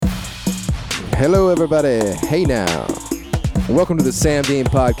Hello, everybody. Hey now. Welcome to the Sam Dean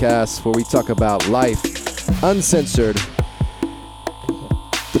Podcast, where we talk about life uncensored.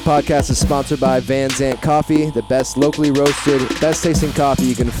 The podcast is sponsored by Van Zant Coffee, the best locally roasted, best tasting coffee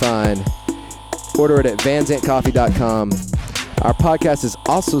you can find. Order it at vanzantcoffee.com. Our podcast is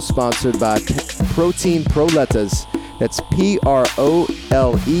also sponsored by Protein Proletas. That's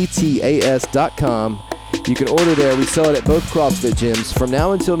PROLETAS.com. You can order there. We sell it at both CrossFit gyms. From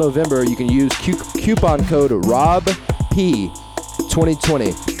now until November, you can use coupon code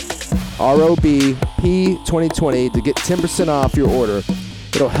ROBP2020. ROBP2020 to get 10% off your order.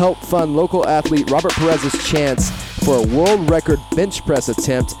 It'll help fund local athlete Robert Perez's chance for a world record bench press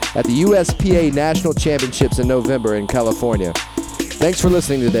attempt at the USPA National Championships in November in California. Thanks for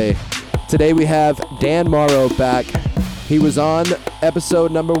listening today. Today we have Dan Morrow back. He was on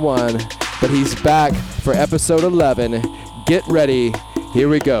episode number 1, but he's back for episode 11. Get ready. Here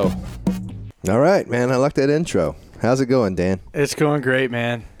we go. All right, man. I like that intro. How's it going, Dan? It's going great,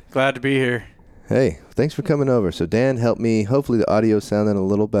 man. Glad to be here. Hey, thanks for coming over. So Dan helped me. Hopefully the audio sounded a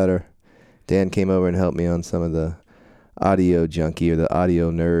little better. Dan came over and helped me on some of the audio junkie or the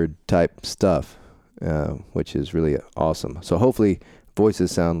audio nerd type stuff, which is really awesome. So hopefully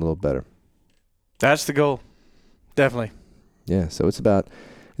voices sound a little better. That's the goal. Definitely. Yeah, so this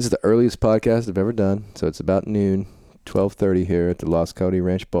is the earliest podcast I've ever done. So it's about noon, 12:30 here at the Lost Coyote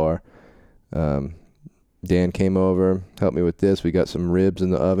Ranch Bar. Dan came over, helped me with this. We got some ribs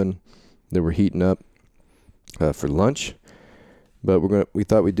in the oven that we're heating up for lunch. But we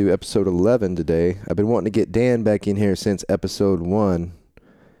thought we'd do episode 11 today. I've been wanting to get Dan back in here since episode 1.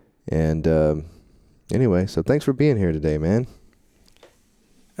 And anyway, so thanks for being here today, man.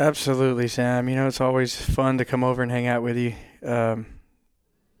 Absolutely, Sam. You know, it's always fun to come over and hang out with you.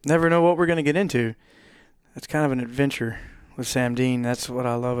 Never know what we're going to get into. That's kind of an adventure with Sam Dean. That's what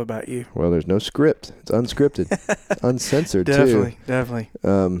I love about you. Well, there's no script. It's unscripted. Uncensored, definitely, too. Definitely.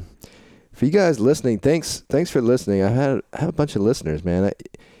 For you guys listening, thanks for listening. I have a bunch of listeners, man.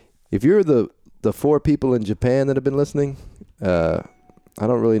 If you're the 4 people in Japan that have been listening, I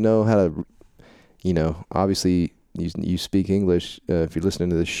don't really know how to, obviously you speak English if you're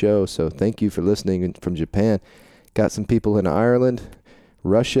listening to the show. So thank you for listening from Japan. Got some people in Ireland,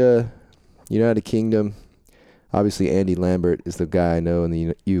 Russia, United Kingdom. Obviously, Andy Lambert is the guy I know in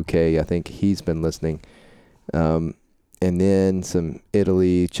the UK. I think he's been listening. And then some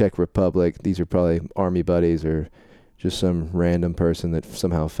Italy, Czech Republic. These are probably Army buddies or just some random person that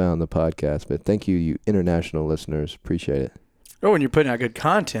somehow found the podcast. But thank you, you international listeners. Appreciate it. Oh, when you're putting out good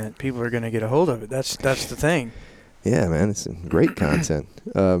content, people are going to get a hold of it. That's the thing. Yeah, man. It's great content.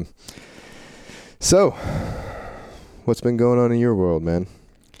 So, what's been going on in your world, man?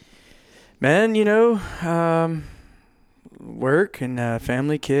 Man, work and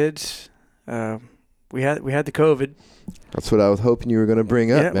family, kids. We had the COVID. That's what I was hoping you were going to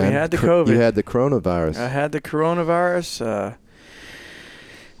bring up, man. Yeah, we had the COVID. You had the coronavirus. I had the coronavirus.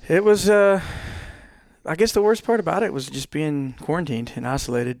 It was, I guess the worst part about it was just being quarantined and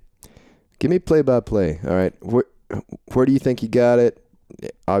isolated. Give me play-by-play, all right? Where do you think you got it?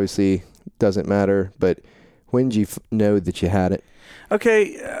 Obviously, doesn't matter, but when did you know that you had it?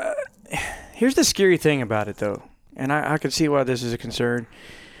 Okay, here's the scary thing about it, though, and I can see why this is a concern.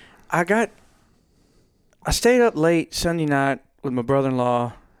 I stayed up late Sunday night with my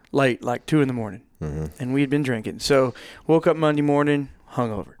brother-in-law, late, like 2 in the morning, and we'd been drinking. So woke up Monday morning,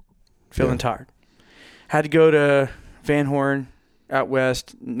 hungover, feeling tired. Had to go to Van Horn, out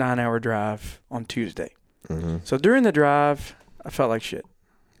west, 9-hour drive on Tuesday. So during the drive, I felt like shit.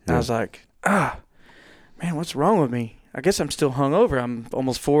 And I was like, man, what's wrong with me? I guess I'm still hungover. I'm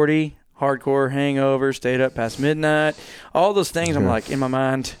almost 40, hardcore hangover, stayed up past midnight. All those things, I'm like, in my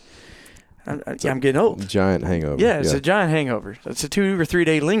mind, I'm getting old. Giant hangover. Yeah, it's a giant hangover. It's a 2 or 3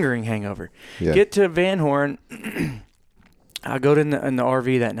 day lingering hangover. Yeah. Get to Van Horn. I go in the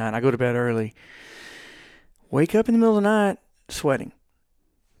RV that night. I go to bed early. Wake up in the middle of the night, sweating.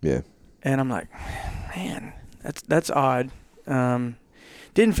 Yeah. And I'm like, man, that's odd.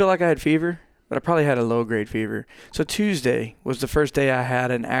 Didn't feel like I had fever, but I probably had a low-grade fever. So Tuesday was the first day I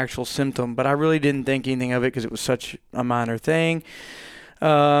had an actual symptom, but I really didn't think anything of it because it was such a minor thing.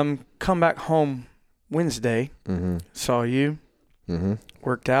 Come back home Wednesday, saw you,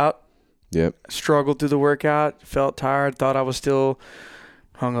 worked out, struggled through the workout, felt tired, thought I was still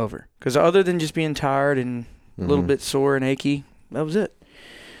hungover. Because other than just being tired and a little bit sore and achy, that was it.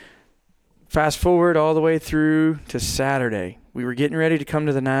 Fast forward all the way through to Saturday. We were getting ready to come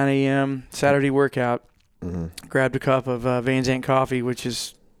to the 9 a.m. Saturday workout. Grabbed a cup of Van Zant coffee, which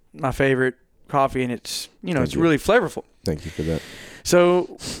is my favorite coffee, and it's it's really flavorful. Thank you for that.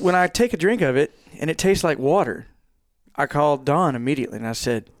 So when I take a drink of it and it tastes like water, I called Dawn immediately and I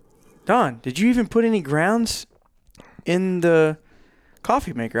said, Dawn, did you even put any grounds in the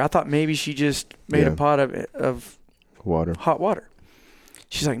coffee maker? I thought maybe she just made a pot of water, hot water.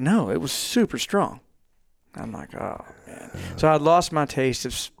 She's like, no, it was super strong. I'm like, oh man. So I lost my taste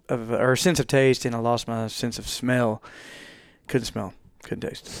or sense of taste, and I lost my sense of smell. Couldn't smell, couldn't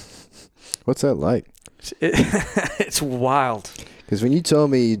taste. What's that like? It's wild. Because when you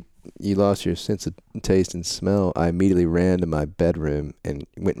told me you lost your sense of taste and smell, I immediately ran to my bedroom and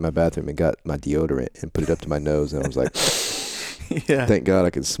went in my bathroom and got my deodorant and put it up to my nose, and I was like, yeah. Thank God I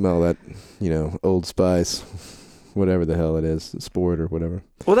could smell that, Old Spice, whatever the hell it is, Sport or whatever.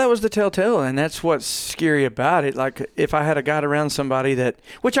 Well, that was the telltale, and that's what's scary about it. Like, if I had got around somebody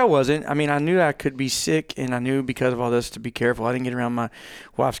which I wasn't. I mean, I knew I could be sick, and I knew because of all this to be careful. I didn't get around my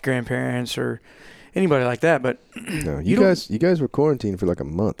wife's grandparents or anybody like that. But no, you guys were quarantined for like a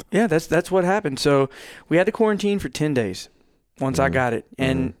month. Yeah, that's what happened. So we had to quarantine for 10 days once I got it,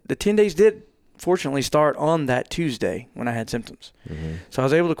 and the 10 days did fortunately start on that Tuesday when I had symptoms. So I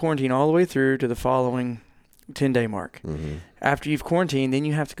was able to quarantine all the way through to the following 10-day mark. After you've quarantined, then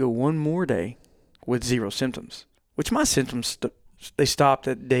you have to go one more day with 0 symptoms, which my symptoms, they stopped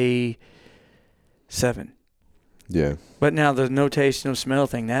at day 7. Yeah. But now the no taste, no smell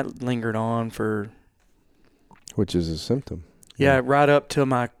thing, that lingered on for... Which is a symptom. Yeah, right up till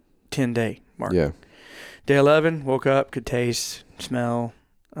my 10-day mark. Yeah. Day 11, woke up, could taste, smell.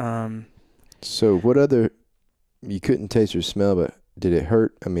 So what other... You couldn't taste or smell, but did it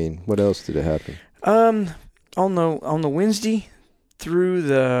hurt? I mean, what else did it happen? On the Wednesday through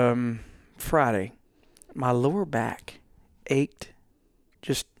the Friday, my lower back ached,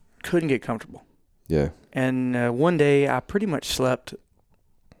 just couldn't get comfortable. Yeah. And one day I pretty much slept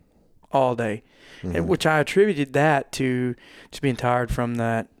all day, which I attributed that to just being tired from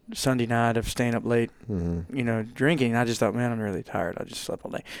that Sunday night of staying up late, drinking. I just thought, man, I'm really tired. I just slept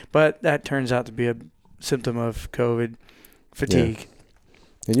all day. But that turns out to be a symptom of COVID fatigue. Yeah.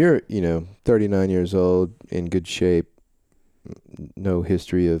 And you're, 39 years old, in good shape, no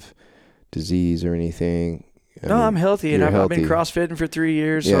history of disease or anything. I'm healthy, and I've been CrossFitting for 3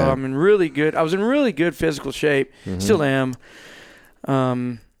 years, so I'm in really good. I was in really good physical shape, still am,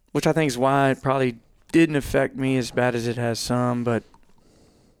 which I think is why it probably didn't affect me as bad as it has some. But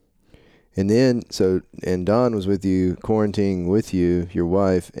and then and Dawn was with you, quarantining with you, your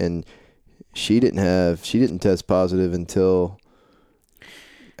wife, and she didn't test positive until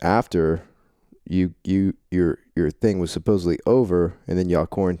after your thing was supposedly over, and then y'all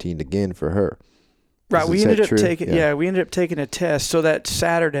quarantined again for her. Right, we ended up taking a test. So that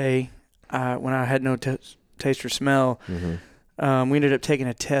Saturday, when I had no taste or smell, we ended up taking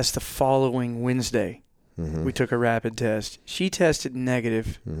a test the following Wednesday. We took a rapid test. She tested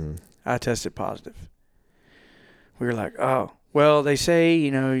negative. I tested positive. We were like, oh, well, they say,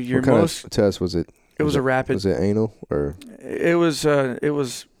 your what kind of test was it? It was a rapid. Was it anal or? It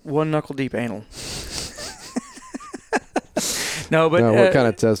was one knuckle deep anal. No, but what kind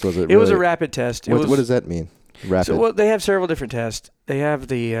of test was it? It was a rapid test. What does that mean? Rapid. So they have several different tests. They have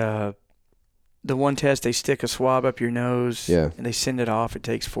the one test, they stick a swab up your nose and they send it off. It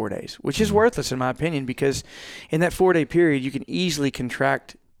takes 4 days, which is worthless in my opinion, because in that 4-day period you can easily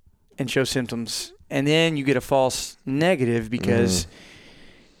contract and show symptoms, and then you get a false negative because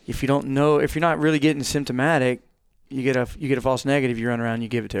if you're not really getting symptomatic, you get a false negative. You run around, you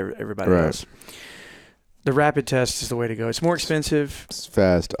give it to everybody else. The rapid test is the way to go. It's more expensive. It's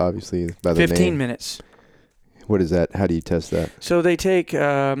fast, obviously, by the 15 minutes. What is that? How do you test that? So they take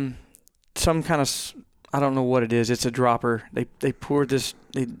some kind of, I don't know what it is. It's a dropper. They pour these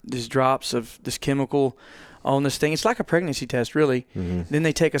drops of this chemical on this thing. It's like a pregnancy test, really. Then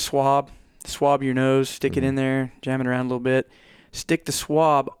they take a swab your nose, stick it in there, jam it around a little bit, stick the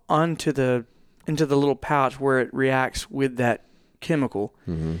swab into the little pouch where it reacts with that chemical.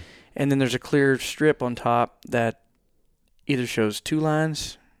 And then there's a clear strip on top that either shows 2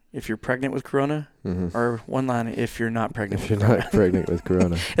 lines if you're pregnant with corona, or 1 line if you're not pregnant. Pregnant with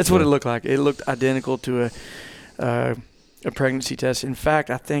corona. That's what it looked like. It looked identical to a pregnancy test. In fact,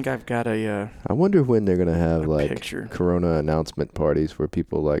 I think I've got I wonder when they're gonna have picture. Corona announcement parties where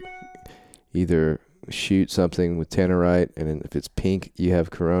people either shoot something with Tannerite, and then if it's pink, you have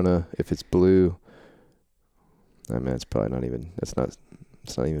corona. If it's blue, I mean, it's probably not even. It's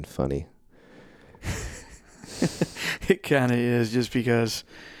not even funny. It kind of is, just because.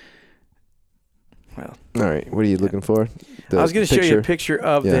 Well. All right. What are you looking for? I was going to show you a picture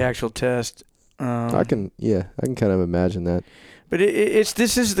of the actual test. I can kind of imagine that. But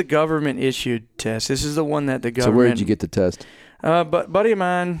this is the government issued test. This is the one that the government. So where did you get the test? But buddy of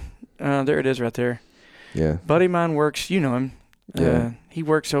mine, there it is right there. Yeah. Buddy of mine works, you know him. Yeah. He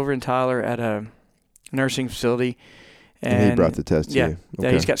works over in Tyler at a nursing facility. And he brought the test to you.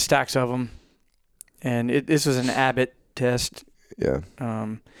 Yeah, he's got stacks of them. And this was an Abbott test. Yeah.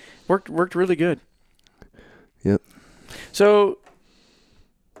 Worked really good. Yep. So,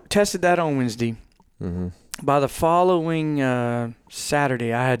 tested that on Wednesday. Mm-hmm. By the following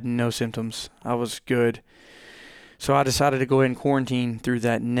Saturday, I had no symptoms. I was good. So I decided to go ahead and quarantine through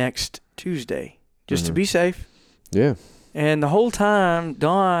that next Tuesday, just to be safe. Yeah. And the whole time,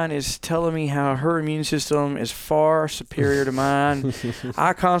 Dawn is telling me how her immune system is far superior to mine.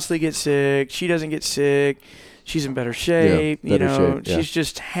 I constantly get sick. She doesn't get sick. She's in better shape. Yeah, better shape, yeah. She's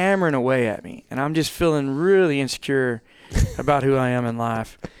just hammering away at me. And I'm just feeling really insecure about who I am in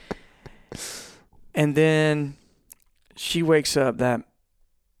life. And then she wakes up that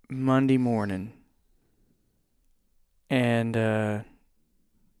Monday morning and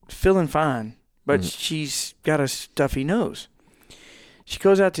feeling fine, but she's got a stuffy nose. She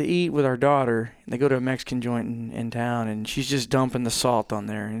goes out to eat with our daughter, and they go to a Mexican joint in town, and she's just dumping the salt on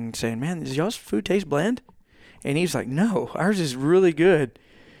there and saying, "Man, does y'all's food taste bland?" And he's like, "No, ours is really good."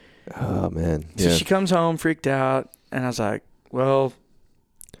 Oh, man. So Yeah. she comes home freaked out, and I was like, well...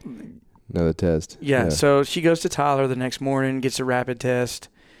 Another test. Yeah, so she goes to Tyler the next morning, gets a rapid test,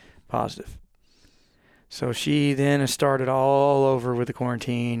 positive. So she then has started all over with the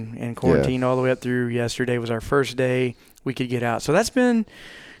quarantine, and quarantined all the way up through yesterday was our first day we could get out. So that's been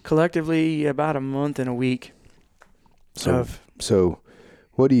collectively about a month and a week. So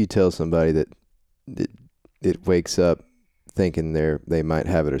what do you tell somebody that it wakes up thinking they might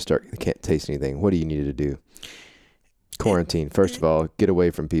have it or they can't taste anything? What do you need to do? Quarantine. First of all, get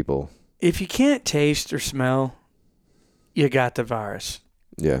away from people. If you can't taste or smell, you got the virus.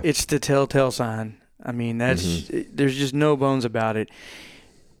 Yeah. It's the telltale sign. I mean, there's just no bones about it.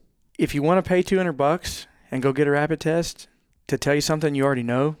 If you want to pay $200 and go get a rapid test to tell you something you already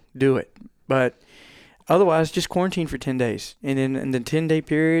know, do it. But otherwise, just quarantine for 10 days. And in the 10-day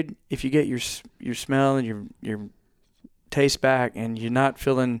period, if you get your smell and your taste back and you're not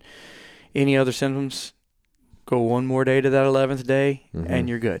feeling any other symptoms, go one more day to that 11th day and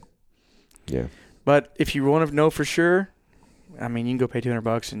you're good. Yeah. But if you want to know for sure, I mean, you can go pay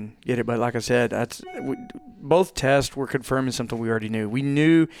 $200 and get it. But like I said, both tests were confirming something we already knew. We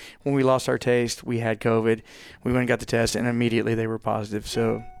knew when we lost our taste, we had COVID. We went and got the test, and immediately they were positive.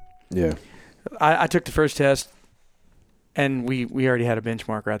 So yeah, I took the first test, and we already had a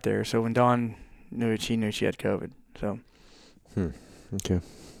benchmark right there. So when Dawn knew it, she knew she had COVID. So. Okay.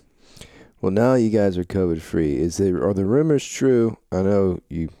 Well, now you guys are COVID-free. Are the rumors true? I know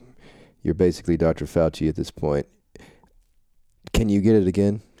you're basically Dr. Fauci at this point. Can you get it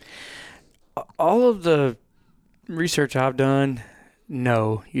again? All of the research I've done,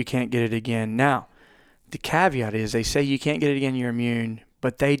 no, you can't get it again. Now, the caveat is they say you can't get it again, you're immune,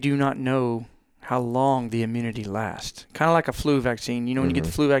 but they do not know how long the immunity lasts. Kind of like a flu vaccine. You know, when you get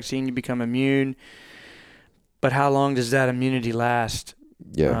the flu vaccine, you become immune. But how long does that immunity last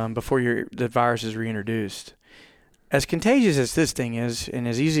before the virus is reintroduced? As contagious as this thing is, and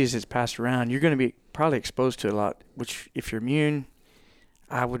as easy as it's passed around, you're going to be probably exposed to a lot, which if you're immune,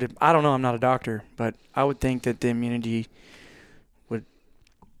 I don't know, I'm not a doctor, but I would think that the immunity would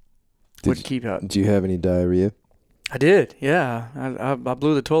keep up. Did you have any diarrhea? I did, yeah. I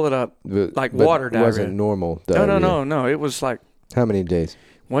blew the toilet up like water diarrhea. It wasn't normal diarrhea? No. It was like... How many days?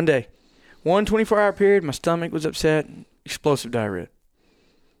 One day. 24-hour period, my stomach was upset, explosive diarrhea.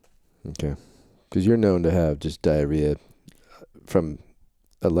 Okay. Because you're known to have just diarrhea from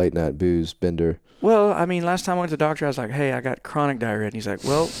a late night booze bender. Well, I mean, last time I went to the doctor, I was like, hey, I got chronic diarrhea. And he's like,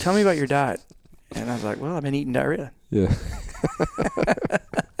 well, tell me about your diet. And I was like, well, I've been eating diarrhea. Yeah.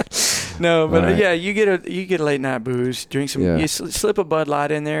 No, but yeah, you get a late night booze, drink some, you slip a Bud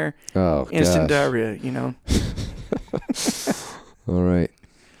Light in there. Oh, instant diarrhea, you know. All right.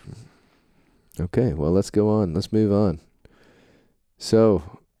 Okay, well, let's go on. Let's move on. So,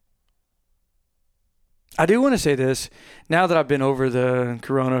 I do want to say this. Now that I've been over the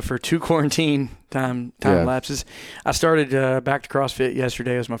corona for 2 quarantine time lapses, I started back to CrossFit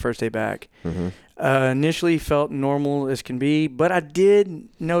yesterday. It was my first day back. Initially felt normal as can be, but I did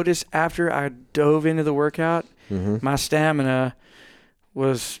notice after I dove into the workout, my stamina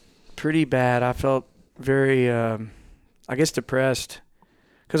was pretty bad. I felt very, depressed.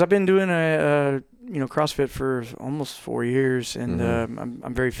 Because I've been doing CrossFit for almost 4 years, and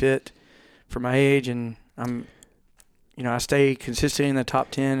I'm very fit for my age, and I stay consistent in the top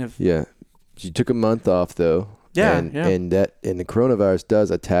 10 of. Yeah, you took a month off though. And the coronavirus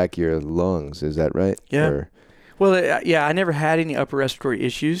does attack your lungs. Is that right? Yeah. Well, yeah, I never had any upper respiratory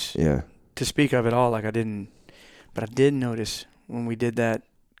issues Yeah. to speak of at all. Like I didn't, but I did notice when we did that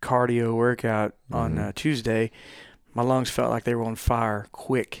cardio workout on Tuesday, my lungs felt like they were on fire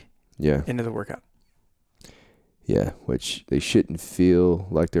quick Yeah. into the workout. Yeah, which they shouldn't feel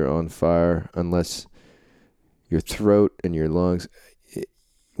like they're on fire unless your throat and your lungs,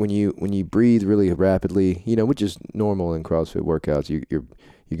 when you breathe really rapidly, which is normal in CrossFit workouts,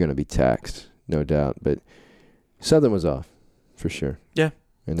 you're going to be taxed, no doubt. But something was off, for sure. Yeah.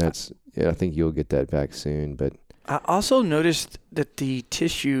 And I think you'll get that back soon. But I also noticed that the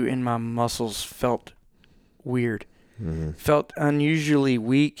tissue in my muscles felt weird, felt unusually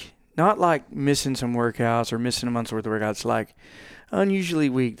weak. Not like missing some workouts or missing a month's worth of workouts, like unusually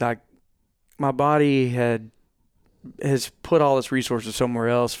weak. Like my body has put all its resources somewhere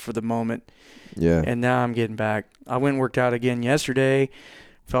else for the moment. Yeah. And now I'm getting back. I went and worked out again yesterday.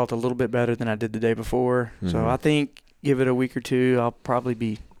 Felt a little bit better than I did the day before. So I think give it a week or two, I'll probably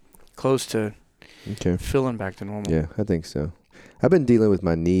be close to feeling back to normal. Yeah, I think so. I've been dealing with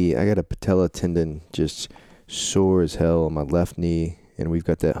my knee. I got a patella tendon just sore as hell on my left knee. And we've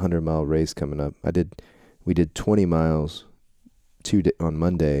got that 100-mile race coming up. We did 20 miles on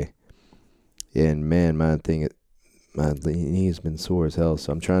Monday, and man, my knee has been sore as hell.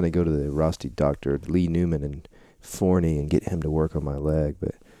 So I'm trying to go to the Rusty doctor, Lee Newman in Forney, and get him to work on my leg.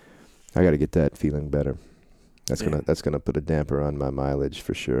 But I got to get that feeling better. That's gonna put a damper on my mileage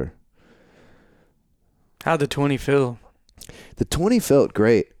for sure. How'd the 20 feel? The 20 felt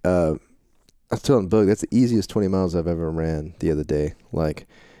great. I was telling Boog, that's the easiest 20 miles I've ever ran the other day. Like,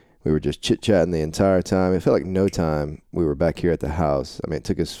 we were just chit-chatting the entire time. It felt like no time. We were back here at the house. I mean, it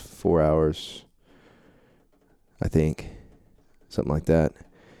took us 4 hours, I think, something like that.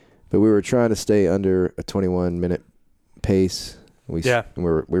 But we were trying to stay under a 21-minute pace. We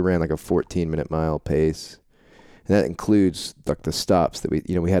ran like a 14-minute mile pace. And that includes like the stops that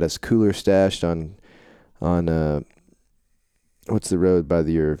we had us cooler stashed on what's the road by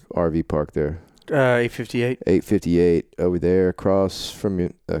your RV park there? 858. 858 over there, across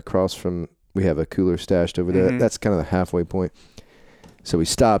from we have a cooler stashed over there. That's kind of the halfway point. So we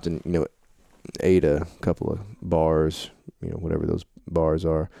stopped and ate a couple of bars, whatever those bars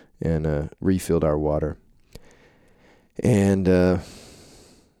are, and refilled our water. And a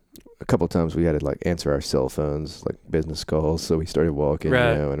couple of times we had to like answer our cell phones, like business calls. So we started walking,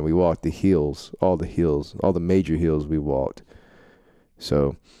 and we walked the hills, all the major hills we walked.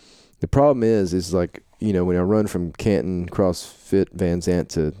 So the problem is like, when I run from Canton, CrossFit, Van Zant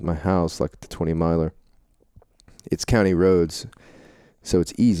to my house, like the 20-miler, it's county roads. So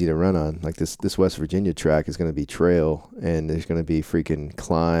it's easy to run on. Like this West Virginia track is going to be trail, and there's going to be freaking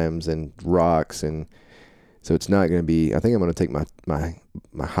climbs and rocks. And so it's not going to be, I think I'm going to take my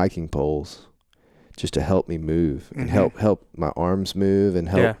hiking poles just to help me move and help my arms move and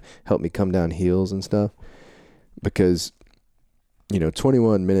help me come down hills and stuff. Because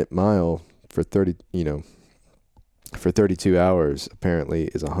 21-minute mile for 32 hours apparently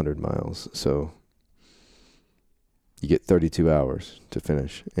is 100 miles. So you get 32 hours to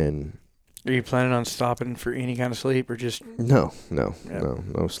finish. And are you planning on stopping for any kind of sleep or just? No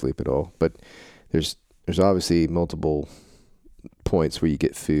sleep at all. But there's obviously multiple points where you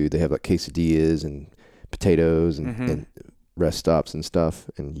get food. They have like quesadillas and potatoes and rest stops and stuff.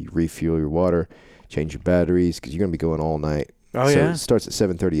 And you refuel your water, change your batteries, because you're going to be going all night. Oh, so yeah. It starts at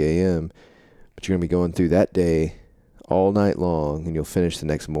 7:30 a.m., but you're going to be going through that day all night long, and you'll finish the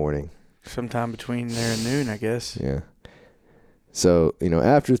next morning. Sometime between there and noon, I guess. Yeah. So,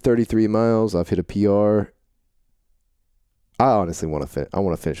 after 33 miles, I've hit a PR. I honestly want to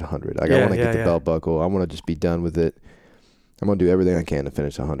finish 100. Like, I want to get the belt buckle. I want to just be done with it. I'm going to do everything I can to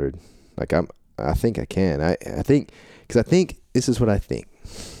finish 100. Like, I think I can. I think this is what I think.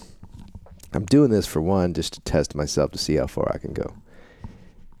 I'm doing this for one, just to test myself to see how far I can go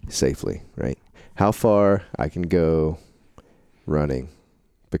safely, right? How far I can go running,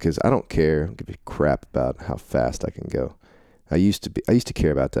 because I don't care. I don't give a crap about how fast I can go. I used to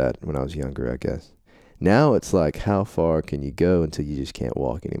care about that when I was younger, I guess. Now it's like, how far can you go until you just can't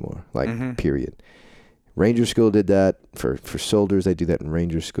walk anymore? Like, period. Ranger School did that for soldiers. They do that in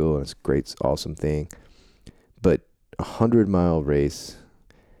Ranger School, and it's a great, awesome thing. But 100-mile race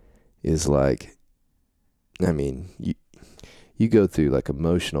is like, I mean, you go through like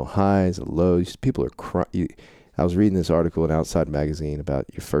emotional highs and lows. People are crying. I was reading this article in Outside Magazine about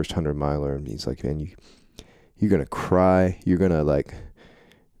your first 100-miler, and he's like, man, you're gonna cry. You're gonna like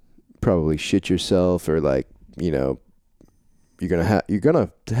probably shit yourself, or like, you're gonna have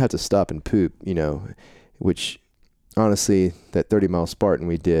to stop and poop. Which honestly, that 30-mile Spartan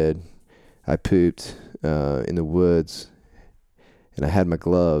we did, I pooped in the woods, and I had my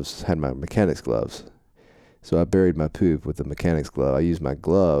gloves, had my mechanics gloves. So I buried my poop with the mechanics glove. I used my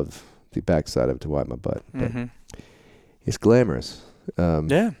glove, the backside of it, to wipe my butt. But it's glamorous.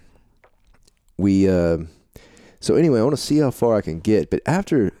 Yeah. So anyway, I want to see how far I can get. But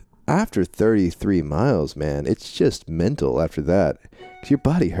after 33 miles, man, it's just mental after that. 'Cause your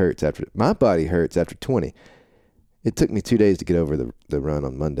body hurts my body hurts after 20. It took me 2 days to get over the run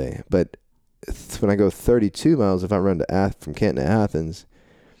on Monday. But when I go 32 miles, if I run from Canton to Athens,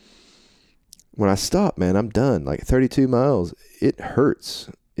 when I stop, man, I'm done. Like 32 miles, it hurts.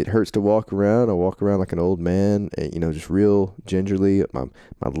 It hurts to walk around. I walk around like an old man, and, just real gingerly. My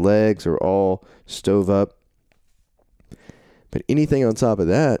legs are all stove up. But anything on top of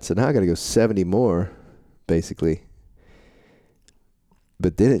that, so now I got to go 70 more, basically.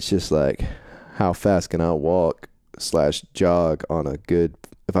 But then it's just like, how fast can I walk / jog on a good,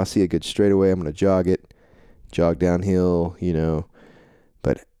 if I see a good straightaway, I'm going to jog downhill,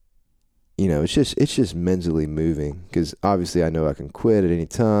 But, it's just mentally moving, because obviously I know I can quit at any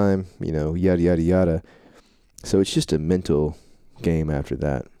time, yada, yada, yada. So it's just a mental game after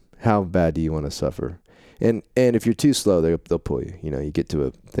that. How bad do you want to suffer? And if you're too slow, they'll pull you. You get to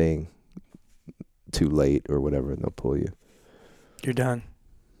a thing too late or whatever, and they'll pull you. You're done.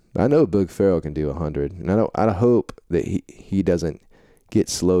 I know Big Farrell can do 100, and I hope that he doesn't get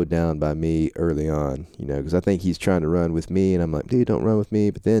slowed down by me early on, because I think he's trying to run with me, and I'm like, dude, don't run with me.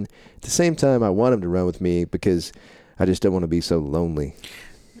 But then at the same time, I want him to run with me because I just don't want to be so lonely.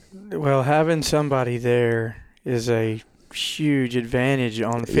 Well, having somebody there is a huge advantage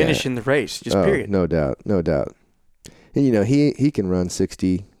on finishing the race, period. No doubt. And, he can run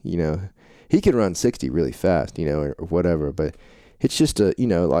 60, he can run 60 really fast, or whatever, but it's just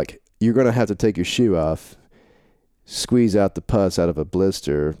like you're going to have to take your shoe off, squeeze out the pus out of a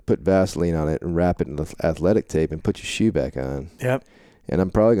blister, put Vaseline on it, and wrap it in athletic tape and put your shoe back on. Yep. And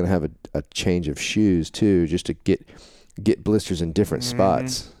I'm probably going to have a change of shoes too, just to get blisters in different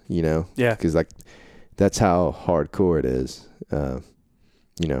spots, Yeah. Because that's how hardcore it is.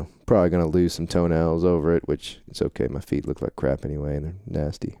 Probably going to lose some toenails over it, which it's okay. My feet look like crap anyway, and they're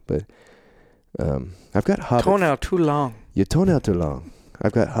nasty. But I've got hobbit. Toenail too long. Your toenail too long.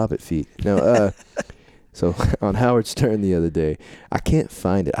 I've got hobbit feet. No, so on Howard Stern the other day, I can't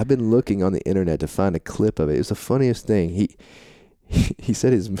find it. I've been looking on the internet to find a clip of it. It was the funniest thing. He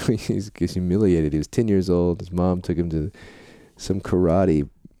said he's humiliated. He was 10 years old. His mom took him to some karate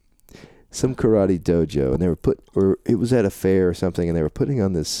dojo, and it was at a fair or something, and they were putting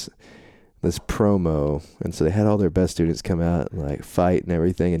on this promo, and so they had all their best students come out and like fight and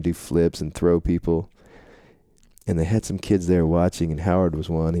everything and do flips and throw people. And they had some kids there watching, and Howard was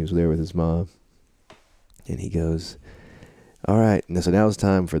one. He was there with his mom. And he goes, all right. And so now it's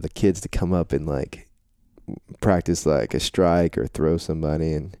time for the kids to come up and like practice like a strike or throw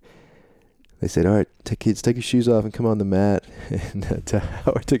somebody. And they said, all right, kids, take your shoes off and come on the mat. And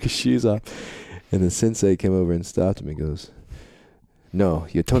Howard took his shoes off. And the sensei came over and stopped him and goes, no,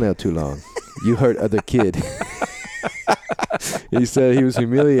 your toenail too long. You hurt other kid. He said he was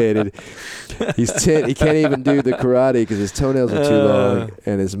humiliated. He's 10. He can't even do the karate because his toenails are too long.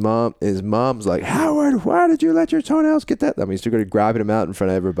 And his mom's like, Howard, why did you let your toenails get that? I mean, he's still going to grabbing him out in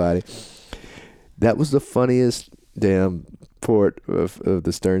front of everybody. That was the funniest damn port of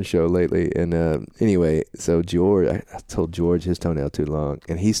the Stern Show lately. And anyway, so George, I told George his toenail too long,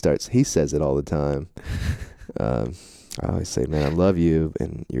 and he says it all the time. I always say, man, I love you,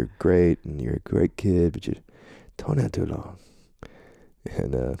 and you're great, and you're a great kid, but your toenail too long.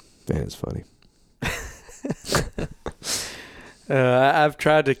 And man, it's funny. I've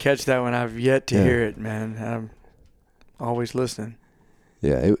tried to catch that one. I've yet to hear it, man. I'm always listening.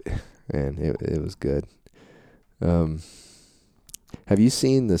 Yeah, it was good. Have you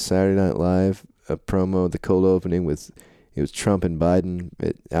seen the Saturday Night Live promo, the cold opening with it was Trump and Biden?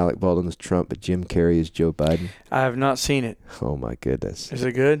 Alec Baldwin is Trump, but Jim Carrey is Joe Biden. I have not seen it. Oh my goodness! Is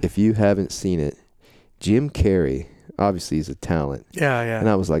it good? If you haven't seen it, Jim Carrey, obviously he's a talent. Yeah. And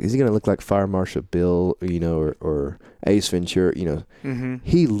I was like, is he gonna look like Fire Marshal Bill, or Ace Ventura? Mm-hmm.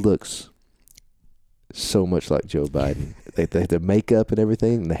 He looks so much like Joe Biden. the makeup and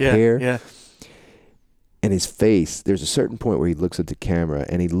everything, and the hair. Yeah. And his face, there's a certain point where he looks at the camera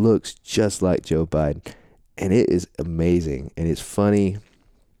and he looks just like Joe Biden. And it is amazing. And it's funny.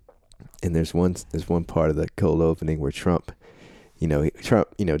 And there's one part of the cold opening where Trump, during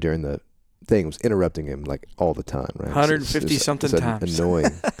the thing was interrupting him like all the time, right? 150 something times.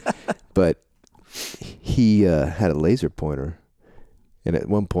 Annoying. But he had a laser pointer And at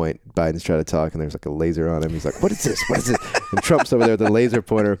one point, Biden's trying to talk, and there's like a laser on him. He's like, "What is this? What is this?" And Trump's over there with the laser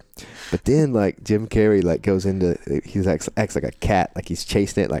pointer. But then, like, Jim Carrey, like, goes into, he acts like a cat, like he's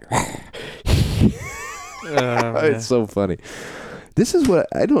chasing it, like. It's so funny. This is what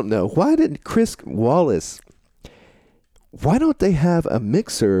I don't know. Why didn't Chris Wallace? Why don't they have a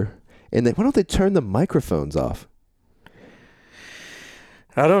mixer, and why don't they turn the microphones off?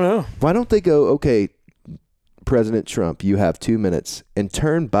 I don't know. Why don't they go, okay, President Trump, you have 2 minutes, and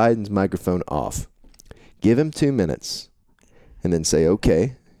turn Biden's microphone off. Give him 2 minutes, and then say,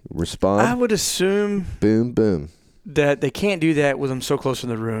 okay, respond. I would assume boom, boom. that they can't do that with them so close in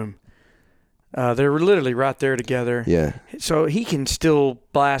the room. They're literally right there together. Yeah. So he can still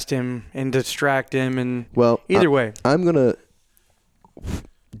blast him and distract him, and either way. I'm going to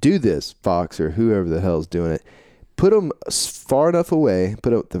do this, Fox or whoever the hell's doing it. Put them far enough away,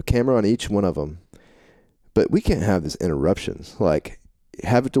 put the camera on each one of them. But we can't have these interruptions. Like,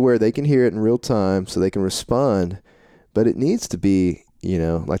 have it to where they can hear it in real time so they can respond. But it needs to be,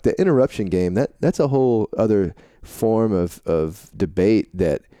 like the interruption game, that's a whole other form of debate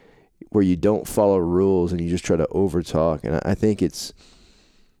where you don't follow rules and you just try to overtalk. And I think it's,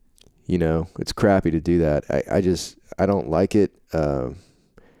 it's crappy to do that. I don't like it.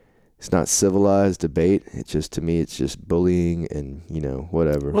 It's not civilized debate. It's just, to me, it's just bullying and,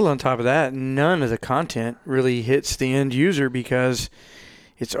 whatever. Well, on top of that, none of the content really hits the end user because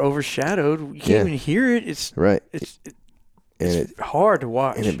it's overshadowed. You can't even hear it. It's right. It's hard to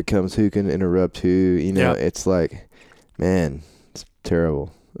watch. And it becomes who can interrupt who. It's like, man, it's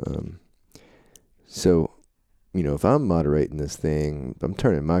terrible. So, if I'm moderating this thing, I'm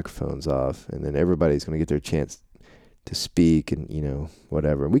turning microphones off, and then everybody's going to get their chance to speak and,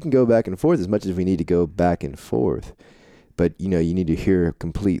 whatever. And we can go back and forth as much as we need to go back and forth. But, you need to hear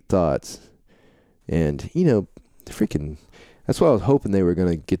complete thoughts. And, that's why I was hoping they were going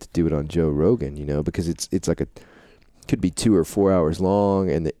to get to do it on Joe Rogan, because it's like could be 2 or 4 hours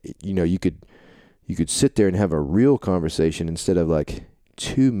long. And, you could sit there and have a real conversation instead of like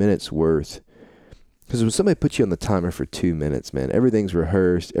 2 minutes worth. Because when somebody puts you on the timer for 2 minutes, man, everything's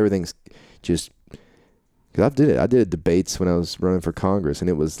rehearsed. Everything's just... Because I did debates when I was running for Congress, and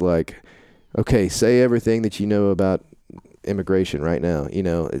it was like, okay, say everything that you know about immigration right now.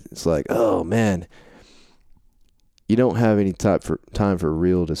 It's like, oh, man, you don't have any time for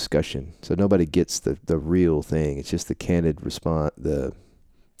real discussion. So nobody gets the real thing. It's just the candid response, the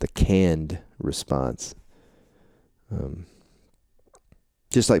canned response.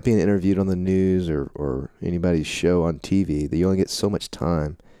 Just like being interviewed on the news or anybody's show on TV, that you only get so much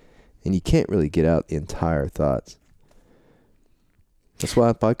time. And you can't really get out the entire thoughts. That's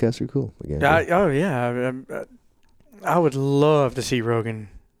why podcasts are cool. Again, I would love to see Rogan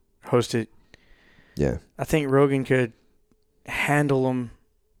host it. Yeah. I think Rogan could handle them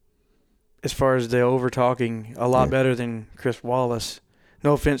as far as the over-talking a lot better than Chris Wallace.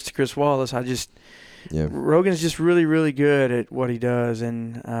 No offense to Chris Wallace. Rogan's just really, really good at what he does,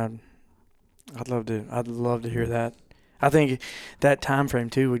 and I'd love to hear that. I think that time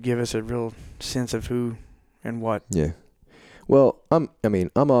frame too would give us a real sense of who and what. Yeah. Well, I'm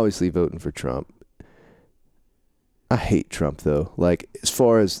obviously voting for Trump. I hate Trump though. Like, as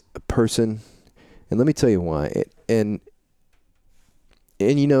far as a person, and let me tell you why. And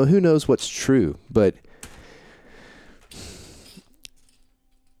who knows what's true, but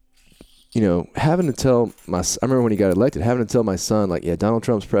having to tell I remember when he got elected, having to tell my son, like, yeah, Donald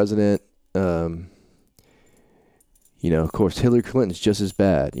Trump's president. Of course, Hillary Clinton's just as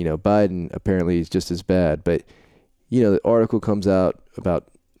bad. Biden apparently is just as bad. But, the article comes out about,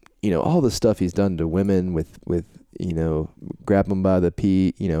 all the stuff he's done to women with grab them by the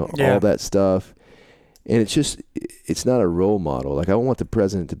pee, all that stuff. And it's not a role model. Like, I want the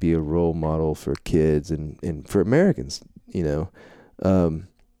president to be a role model for kids and for Americans,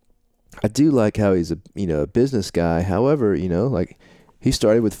 I do like how he's a business guy. However, like, he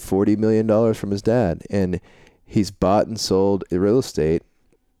started with $40 million from his dad, and he's bought and sold real estate,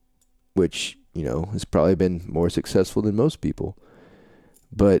 which, has probably been more successful than most people.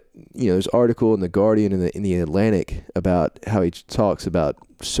 But, there's an article in The Guardian and in the Atlantic about how he talks about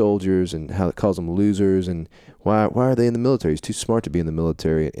soldiers and how it calls them losers and why are they in the military? He's too smart to be in the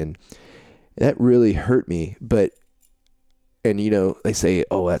military. And that really hurt me. But, and, they say,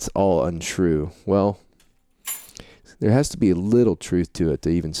 oh, that's all untrue. Well, there has to be a little truth to it to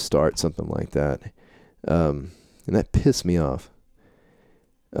even start something like that. And that pissed me off.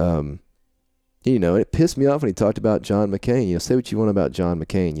 It pissed me off when he talked about John McCain. Say what you want about John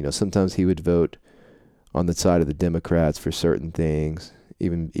McCain. Sometimes he would vote on the side of the Democrats for certain things,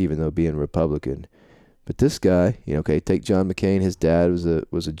 even though being Republican. But this guy, okay, take John McCain. His dad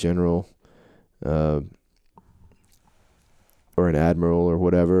was a general, or an admiral or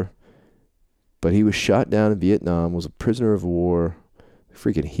whatever. But he was shot down in Vietnam, was a prisoner of war,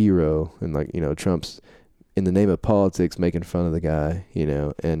 freaking hero, and Trump's in the name of politics making fun of the guy,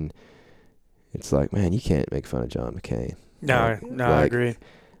 and it's like, man, you can't make fun of John McCain. No, I agree.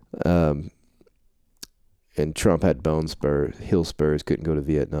 And Trump had heel spurs, couldn't go to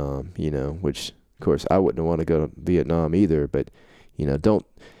Vietnam, which, of course, I wouldn't want to go to Vietnam either, but, don't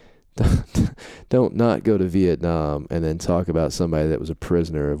not go to Vietnam and then talk about somebody that was a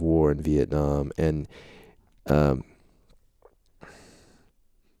prisoner of war in Vietnam. And, and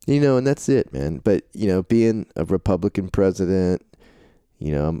that's it, man. But, being a Republican president,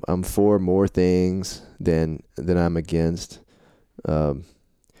 I'm for more things than I'm against. But,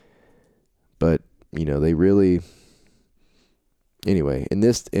 they really, anyway, in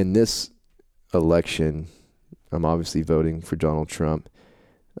this election, I'm obviously voting for Donald Trump.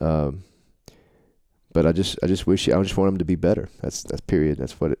 But I just want him to be better. That's period.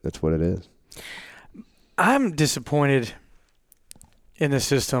 That's what it is. I'm disappointed in the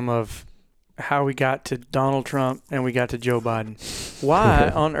system of how we got to Donald Trump and we got to Joe Biden. Why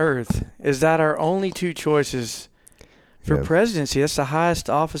on earth is that our only two choices for presidency? That's the highest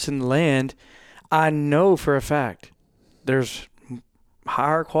office in the land. I know for a fact there's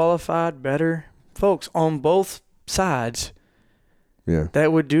higher qualified, better folks on both sides. Yeah. They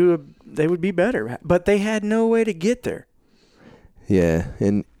would be better, but they had no way to get there. Yeah,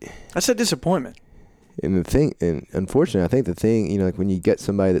 and that's a disappointment. And unfortunately, I think the thing, like when you get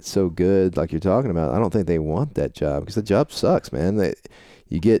somebody that's so good, like you're talking about, I don't think they want that job because the job sucks, man.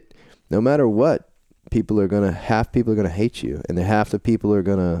 You get, no matter what, half people are gonna hate you, and half the people are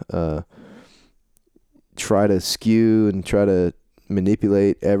gonna try to skew and try to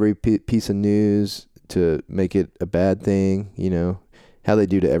manipulate every piece of news to make it a bad thing, how they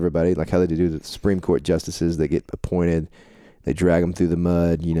do to everybody, like how they do to the Supreme Court justices that get appointed. They drag them through the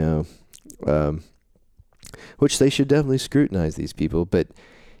mud, which they should definitely scrutinize these people, but,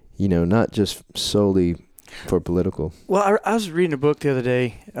 not just solely for political. Well, I was reading a book the other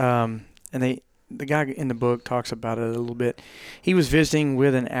day, and the guy in the book talks about it a little bit. He was visiting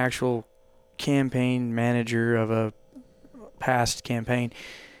with an actual campaign manager of a past campaign.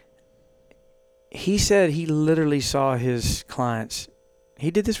 He said he literally saw his clients.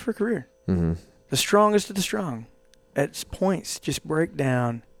 He did this for a career. Mm-hmm. The strongest of the strong, at points, just break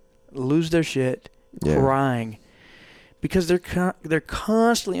down, lose their shit, crying, because they're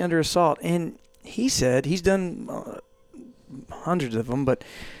constantly under assault. And he said he's done hundreds of them, but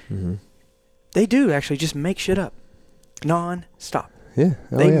they do actually just make shit up, non-stop. Yeah,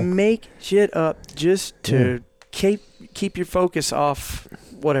 they make shit up just to keep your focus off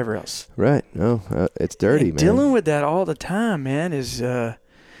whatever else. Right. No, it's dirty, man. Dealing with that all the time, man, is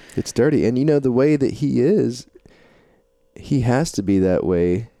it's dirty. And the way that he has to be that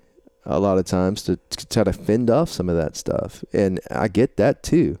way a lot of times to try to fend off some of that stuff. And I get that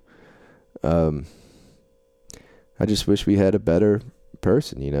too. I just wish we had a better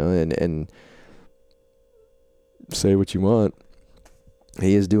person, and say what you want.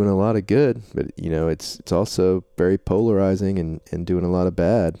 He is doing a lot of good, but it's also very polarizing and doing a lot of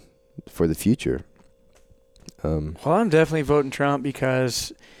bad for the future. Well, I'm definitely voting Trump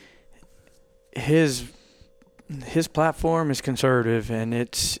because his platform is conservative, and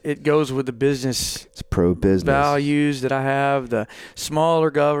it goes with the business. It's pro-business values that I have: the smaller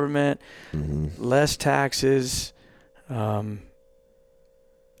government, less taxes. I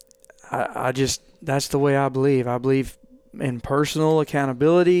just, that's the way I believe. I believe in personal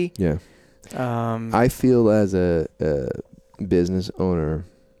accountability. Yeah. I feel as a business owner,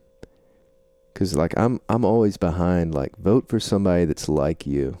 because I'm always behind, vote for somebody that's like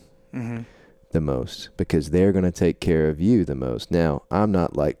you the most, because they're going to take care of you the most. Now, I'm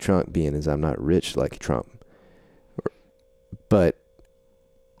not like Trump, being as I'm not rich like Trump, but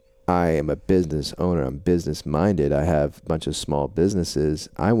I am a business owner. I'm business minded. I have a bunch of small businesses.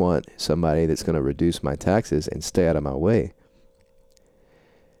 I want somebody that's going to reduce my taxes and stay out of my way.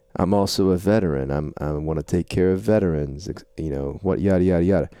 I'm also a veteran. I want to take care of veterans, what yada, yada,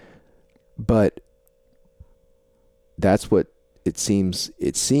 yada. But that's what it seems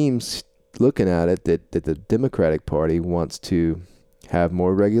looking at it, that the Democratic Party wants to have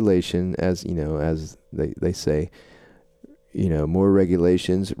more regulation, as they say, more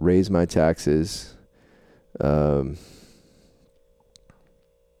regulations, raise my taxes,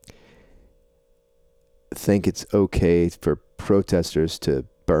 think it's okay for protesters to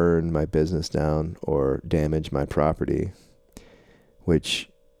burn my business down or damage my property, which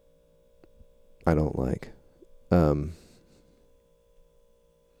I don't like. I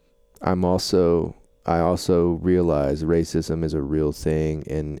also realize racism is a real thing,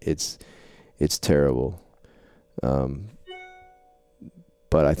 and it's terrible.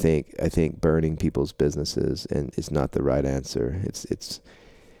 But I think burning people's businesses and is not the right answer. It's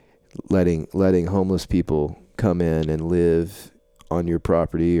letting homeless people come in and live on your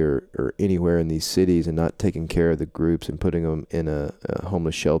property or anywhere in these cities and not taking care of the groups and putting them in a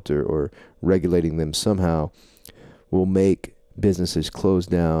homeless shelter or regulating them somehow will make businesses close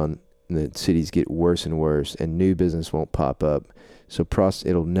down and the cities get worse and worse and new business won't pop up. So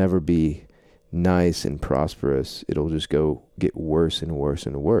it'll never be nice and prosperous. It'll just get worse and worse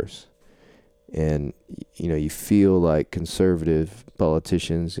and worse. And, you feel like conservative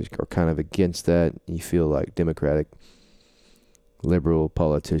politicians are kind of against that. You feel like Democratic liberal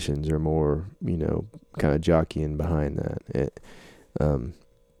politicians are more, kind of jockeying behind that.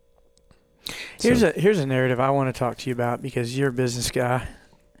 Here's a narrative I want to talk to you about because you're a business guy.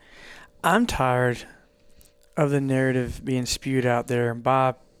 I'm tired of the narrative being spewed out there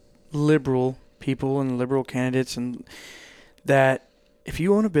by liberal people and liberal candidates, and that if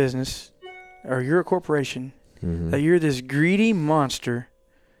you own a business or you're a corporation, that you're this greedy monster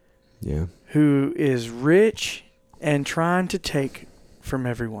who is rich and trying to take from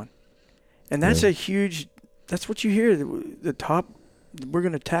everyone. And that's that's what you hear. The top, we're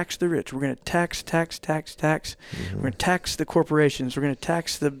going to tax the rich. We're going to tax. We're going to tax the corporations. We're going to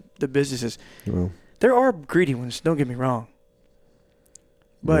tax the businesses. Well, there are greedy ones, don't get me wrong.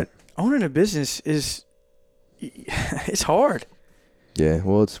 But owning a business it's hard. Yeah,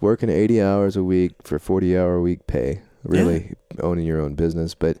 well, it's working 80 hours a week for 40-hour a week pay, really, owning your own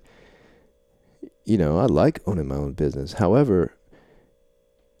business. But, I like owning my own business. However,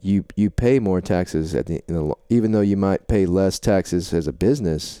 you pay more taxes even though you might pay less taxes as a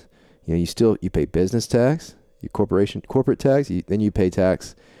business, you pay business tax, your corporate tax, then you pay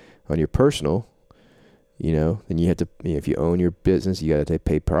tax on your personal, then you have to, if you own your business, you got to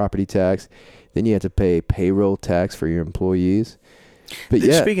pay property tax, then you have to pay payroll tax for your employees. But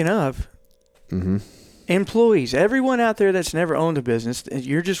speaking of employees, everyone out there that's never owned a business,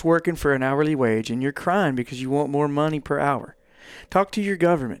 you're just working for an hourly wage and you're crying because you want more money per hour. Talk to your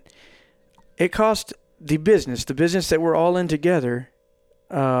government. It costs the business that we're all in together,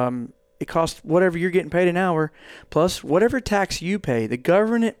 it costs whatever you're getting paid an hour, plus whatever tax you pay. The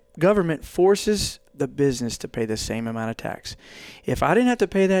government forces the business to pay the same amount of tax. If I didn't have to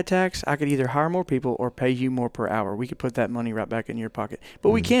pay that tax, I could either hire more people or pay you more per hour. We could put that money right back in your pocket. But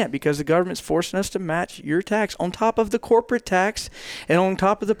we can't because the government's forcing us to match your tax on top of the corporate tax and on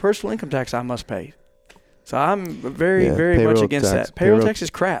top of the personal income tax I must pay. So I'm very much against that. Payroll tax is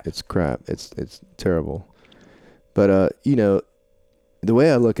crap. It's crap. It's terrible. But the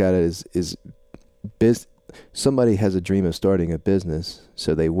way I look at it is somebody has a dream of starting a business,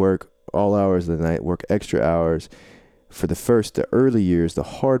 so they work all hours of the night, work extra hours for the early years, the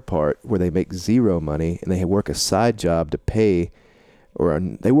hard part where they make zero money, and they work a side job to pay, or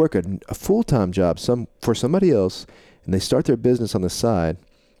they work a full-time job for somebody else, and they start their business on the side,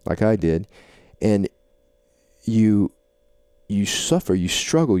 like I did, and you suffer, you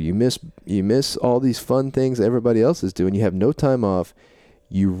struggle, you miss all these fun things that everybody else is doing. You have no time off.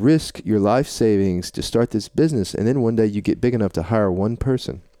 You risk your life savings to start this business, and then one day you get big enough to hire one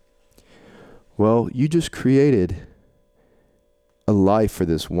person. Well, you just created a life for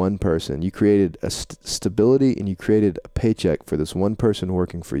this one person. You created a stability, and you created a paycheck for this one person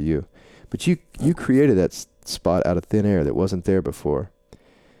working for you. But you created that spot out of thin air that wasn't there before.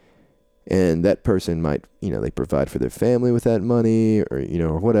 And that person might, they provide for their family with that money or,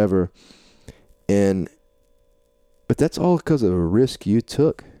 or whatever. But that's all because of a risk you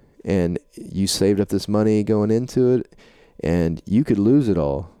took. And you saved up this money going into it, and you could lose it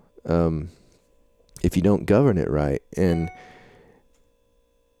all if you don't govern it right. And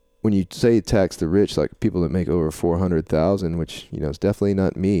when you say tax the rich, like people that make over $400,000, which, is definitely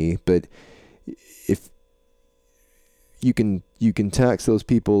not me, but if you can tax those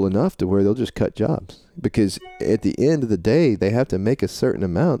people enough to where they'll just cut jobs, because at the end of the day, they have to make a certain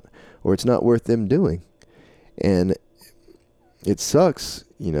amount or it's not worth them doing. And it sucks,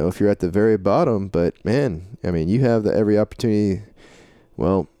 if you're at the very bottom, but man, you have every opportunity.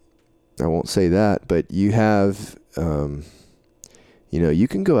 Well, I won't say that, but you have, you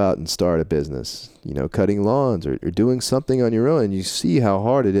can go out and start a business, cutting lawns or doing something on your own, and you see how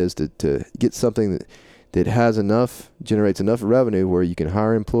hard it is to get something that generates enough revenue where you can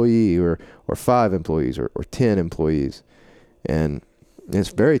hire an employee or 5 employees or 10 employees. And it's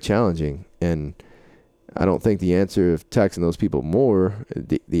very challenging. And I don't think the answer of taxing those people more,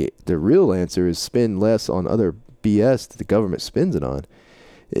 the real answer is spend less on other BS that the government spends it on.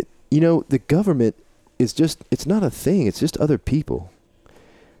 The government is just, it's not a thing. It's just other people.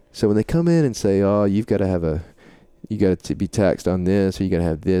 So when they come in and say, oh, you got to be taxed on this, or you got to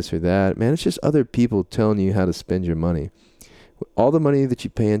have this or that, man, it's just other people telling you how to spend your money. All the money that you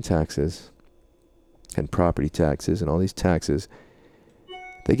pay in taxes and property taxes and all these taxes,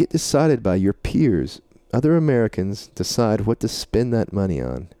 they get decided by your peers. Other Americans decide what to spend that money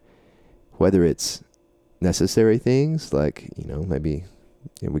on, whether it's necessary things like, maybe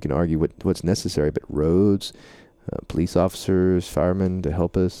we can argue what's necessary, but roads, police officers, firemen to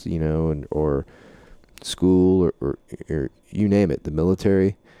help us, or school or you name it, the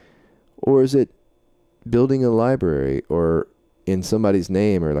military, or is it building a library or in somebody's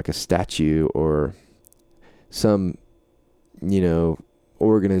name, or like a statue, or some,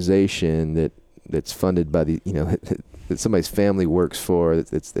 organization that's funded by the, that somebody's family works for,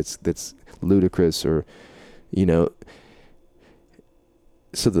 that's ludicrous, or,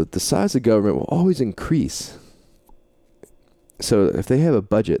 so the size of government will always increase. So if they have a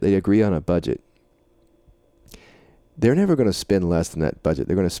budget, they agree on a budget, they're never going to spend less than that budget.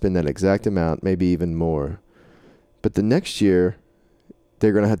 They're going to spend that exact amount, maybe even more. But the next year,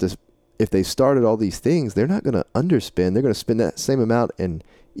 they're going to have to, if they started all these things, they're not going to underspend. They're going to spend that same amount and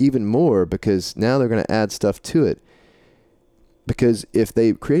even more, because now they're going to add stuff to it. Because if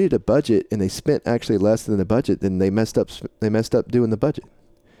they created a budget and they spent actually less than the budget, then they messed up doing the budget.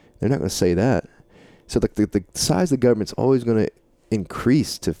 They're not going to say that. So the size of the government's always going to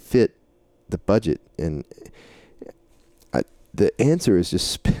increase to fit the budget. And the answer is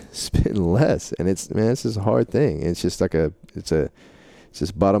just spend less. And it's just a hard thing. It's just like it's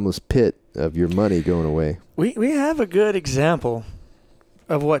this bottomless pit of your money going away. We have a good example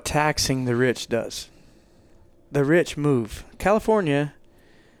of what taxing the rich does. The rich move. California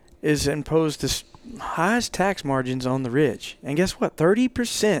is imposed the highest tax margins on the rich. And guess what?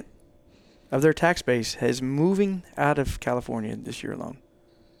 30% of their tax base is moving out of California this year alone.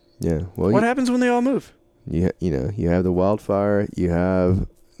 Yeah. Well, what happens when they all move? You have the wildfire, you have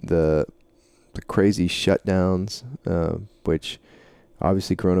the crazy shutdowns, which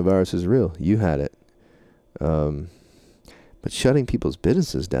obviously coronavirus is real. You had it. But shutting people's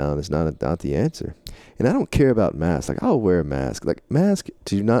businesses down is not the answer. And I don't care about masks. Like, I'll wear a mask. Like, masks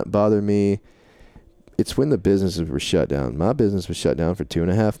do not bother me. It's when the businesses were shut down. My business was shut down for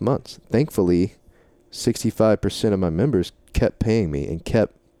 2.5 months. Thankfully, 65% of my members kept paying me and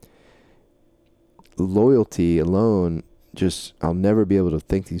kept loyalty alone. Just, I'll never be able to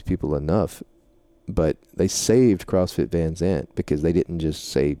thank these people enough. But they saved CrossFit Van Zandt because they didn't just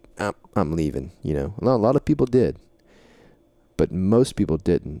say, I'm leaving. A lot of people did. But most people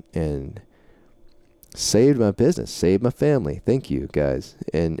didn't, and saved my business, saved my family. Thank you, guys.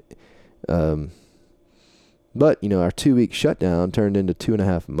 And, but our 2-week shutdown turned into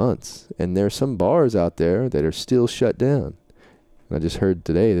 2.5 months, and there are some bars out there that are still shut down. And I just heard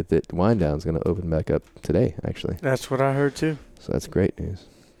today that Wine Down is going to open back up today, actually. That's what I heard too. So that's great news.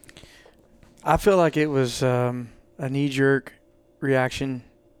 I feel like it was a knee-jerk reaction,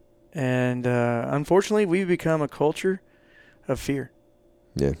 and unfortunately, we've become a culture of fear.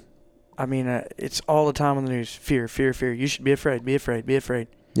 Yeah. I mean, it's all the time on the news. Fear, fear, fear. You should be afraid. Be afraid. Be afraid.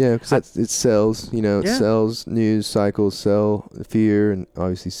 Yeah, because it sells. It sells. News cycles sell. Fear, and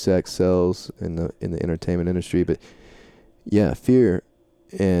obviously sex sells in the entertainment industry. But yeah, fear,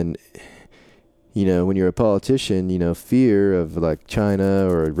 and when you're a politician, fear of like China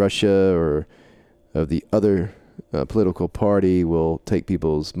or Russia or of the other political party will take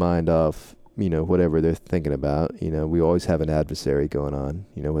people's mind off whatever they're thinking about. We always have an adversary going on,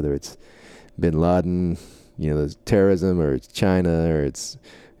 whether it's bin Laden, there's terrorism, or it's China, or it's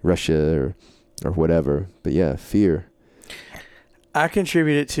Russia, or whatever. But yeah, fear. I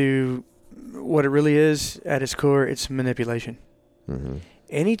contribute it to what it really is at its core. It's manipulation. Mm-hmm.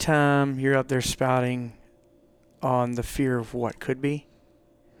 Anytime you're up there spouting on the fear of what could be,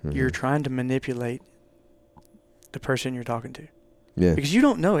 mm-hmm. you're trying to manipulate the person you're talking to. Yeah. Because you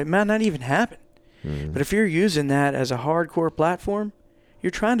don't know. It might not even happen. Mm-hmm. But if you're using that as a hardcore platform,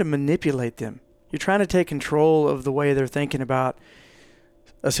 you're trying to manipulate them. You're trying to take control of the way they're thinking about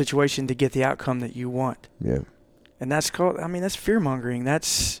a situation to get the outcome that you want. Yeah. And that's that's fear-mongering.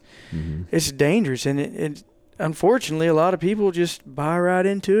 That's, mm-hmm. it's dangerous. And it unfortunately, a lot of people just buy right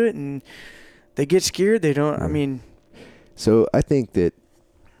into it, and they get scared. They don't, yeah. So I think that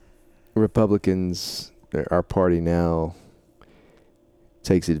Republicans, our party now,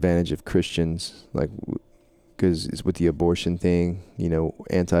 takes advantage of Christians, because it's with the abortion thing,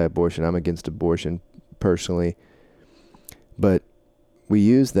 anti-abortion. I'm against abortion, personally. But we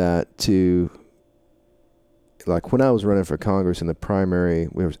use that to, like when I was running for Congress in the primary,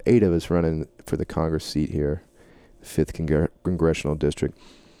 there was 8 of us running for the Congress seat here, 5th Congressional District.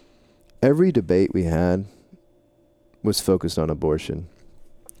 Every debate we had was focused on abortion.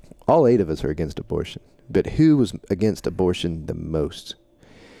 All 8 of us are against abortion. But who was against abortion the most?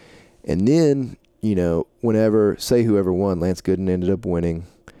 And then, you know, whoever won, Lance Gooden ended up winning.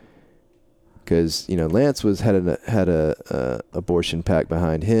 Because, you know, Lance had a abortion pack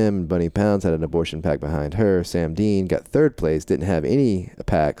behind him. Bunny Pounds had an abortion pack behind her. Sam Dean got 3rd place, didn't have any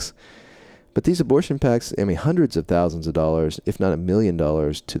packs. But these abortion packs, I mean, hundreds of thousands of dollars, if not $1 million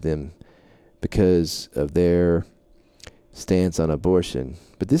to them because of their stance on abortion.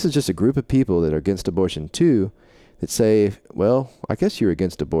 But this is just a group of people that are against abortion too, that say, well, I guess you're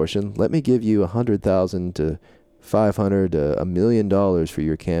against abortion. Let me give you $100,000 to $500 to $1 million for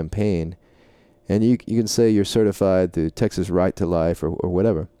your campaign. And you can say you're certified through Texas Right to Life or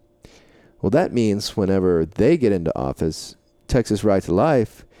whatever. Well, that means whenever they get into office, Texas Right to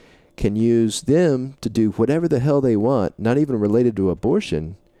Life can use them to do whatever the hell they want, not even related to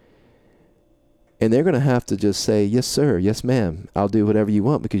abortion. And they're going to have to just say, yes, sir, yes, ma'am, I'll do whatever you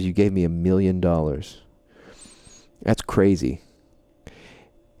want because you gave me $1 million. That's crazy.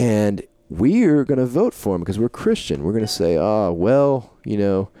 And we're going to vote for them because we're Christian. We're going to say, well, you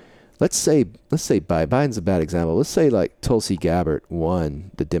know, let's say Biden's a bad example. Let's say like Tulsi Gabbard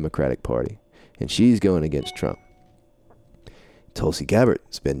won the Democratic Party and she's going against Trump. Tulsi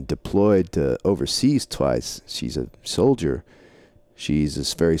Gabbard's been deployed to overseas twice. She's a soldier.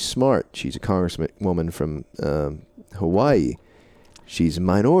 She's very smart. She's a congresswoman from Hawaii. She's a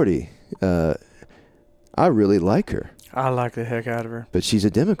minority. I really like her. I like the heck out of her. But she's a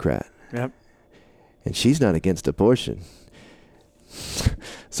Democrat. Yep. And she's not against abortion.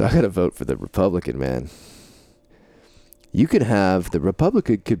 So I got to vote for the Republican, man. You could have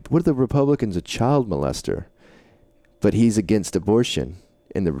what if the Republican's a child molester, but he's against abortion?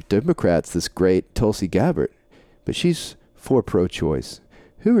 And the Democrats, this great Tulsi Gabbard, but she's for pro-choice.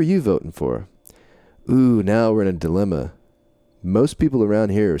 Who are you voting for? Ooh, now we're in a dilemma. Most people around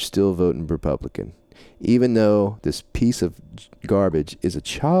here are still voting Republican, even though this piece of garbage is a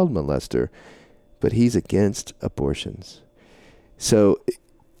child molester, but he's against abortions. So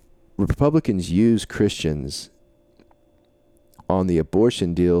Republicans use Christians on the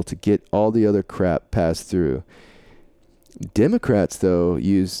abortion deal to get all the other crap passed through. Democrats, though,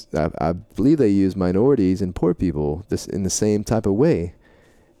 I believe they use minorities and poor people in the same type of way.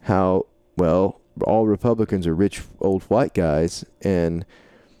 How, well, all Republicans are rich old white guys, and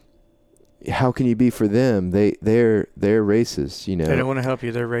how can you be for them? They're racist, you know. They don't want to help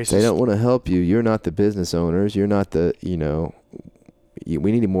you. They're racist. They don't want to help you. You're not the business owners. You're not the, you know.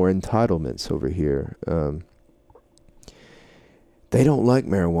 We need more entitlements over here. They don't like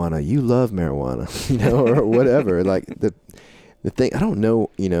marijuana. You love marijuana, you know, or whatever. Like the thing, I don't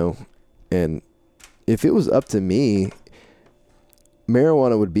know, you know, and if it was up to me,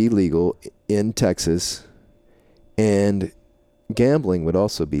 marijuana would be legal in Texas and gambling would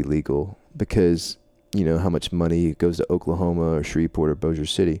also be legal because, you know, how much money goes to Oklahoma or Shreveport or Bossier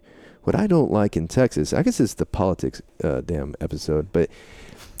City. What I don't like in Texas, I guess it's the politics damn episode, but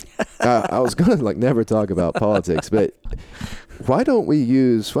I was going to like never talk about politics, but why don't we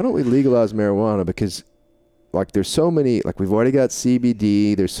legalize marijuana? Because like there's so many, like we've already got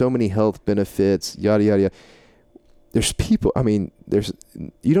CBD, there's so many health benefits, yada, yada, yada. There's people, I mean,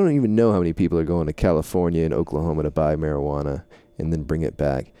 you don't even know how many people are going to California and Oklahoma to buy marijuana and then bring it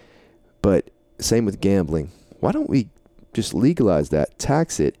back. But same with gambling. Why don't we just legalize that,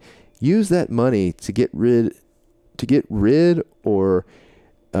 tax it, use that money to get rid or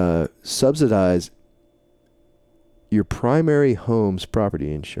subsidize your primary home's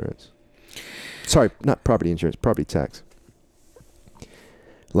property insurance. Sorry, not property insurance, property tax.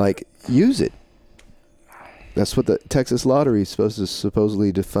 Like, use it. That's what the Texas Lottery is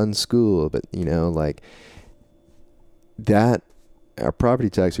supposedly to fund school, but you know, like that, our property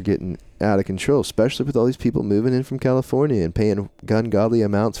tax are getting out of control, especially with all these people moving in from California and paying ungodly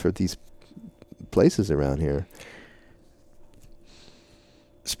amounts for these places around here.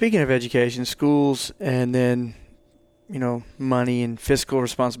 Speaking of education, schools, and then, you know, money and fiscal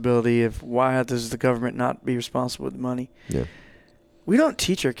responsibility of why does the government not be responsible with money? Yeah. We don't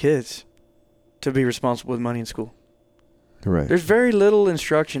teach our kids to be responsible with money in school. Right. There's very little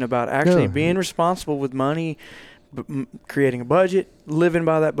instruction about actually being responsible with money, creating a budget, living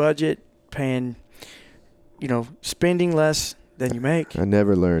by that budget, paying, you know, spending less than you make. I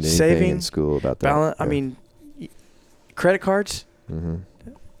never learned anything in school about that. I mean, credit cards. Mm-hmm.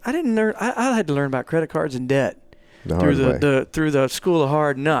 I didn't learn. I had to learn about credit cards and debt Through through the school of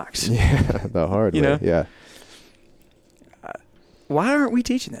hard knocks. Yeah, the hard way. know? Yeah. Why aren't we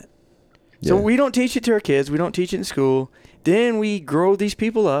teaching that? So we don't teach it to our kids. We don't teach it in school. Then we grow these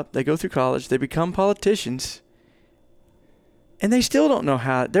people up. They go through college. They become politicians. And they still don't know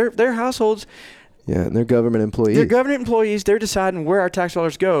how. Their households. Yeah, and they're government employees. They're government employees. They're deciding where our tax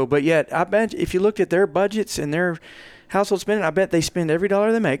dollars go. But yet, I bet if you looked at their budgets and their household spending, I bet they spend every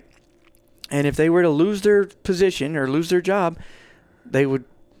dollar they make. And if they were to lose their position or lose their job, they would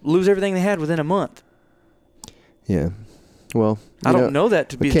lose everything they had within a month. Yeah. Well, I don't know that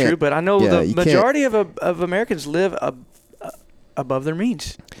to be true, but I know the majority of Americans live above their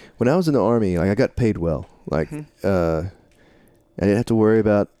means. When I was in the Army, like I got paid well. Like I didn't have to worry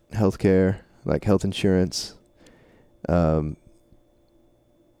about health care, like health insurance. They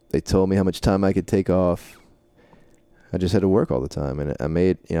told me how much time I could take off. I just had to work all the time. And I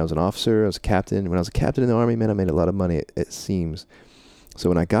made, I was an officer, I was a captain. When I was a captain in the Army, man, I made a lot of money, it seems. So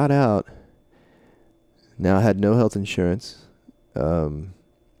when I got out, now I had no health insurance.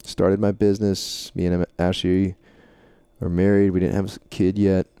 Started my business. Me and Ashley are married. We didn't have a kid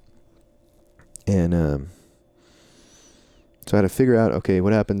yet. And so I had to figure out, okay,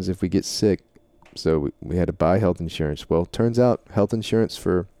 what happens if we get sick? So we had to buy health insurance. Well, turns out health insurance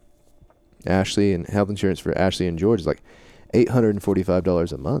for Ashley and health insurance for Ashley and George is like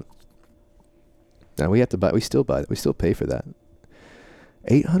 $845 a month. Now we still pay for that.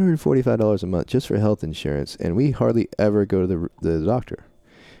 $845 a month just for health insurance, and we hardly ever go to the doctor.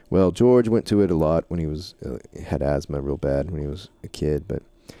 Well, George went to it a lot when he was had asthma real bad when he was a kid, but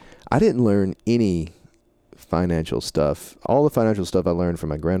I didn't learn any financial stuff. All the financial stuff I learned from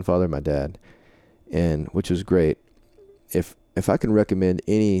my grandfather and my dad, and which was great. If I can recommend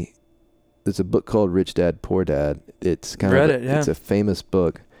any, there's a book called Rich Dad Poor Dad. It's kind of it's a famous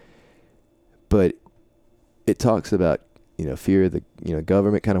book, but it talks about fear of the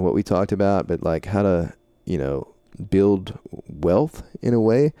government, kind of what we talked about, but like how to build wealth in a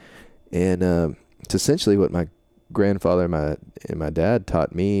way, and it's essentially what my grandfather and my dad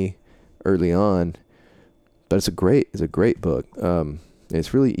taught me early on. But it's a great book.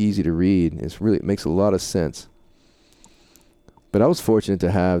 It's really easy to read. It makes a lot of sense. But I was fortunate to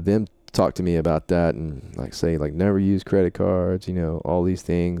have them talk to me about that and say never use credit cards, all these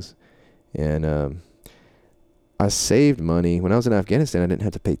things, and I saved money. When I was in Afghanistan, I didn't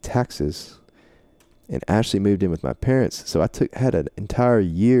have to pay taxes. And Ashley moved in with my parents. So I had an entire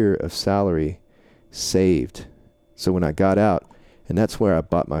year of salary saved. So when I got out, and that's where I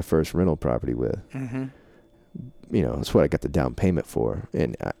bought my first rental property with. Mm-hmm. That's what I got the down payment for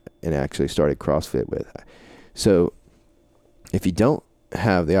and actually started CrossFit with. So if you don't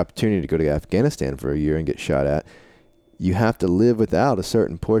have the opportunity to go to Afghanistan for a year and get shot at, you have to live without a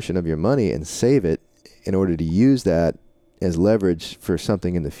certain portion of your money and save it in order to use that as leverage for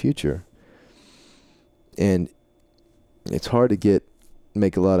something in the future. And it's hard to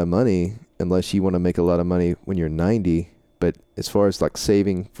make a lot of money unless you want to make a lot of money when you're 90. But as far as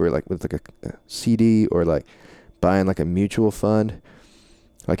saving for with a CD or buying a mutual fund,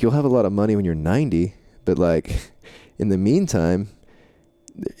 you'll have a lot of money when you're 90. But in the meantime,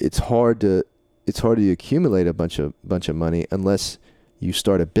 it's hard to accumulate a bunch of money unless you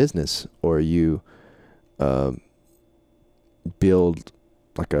start a business or you build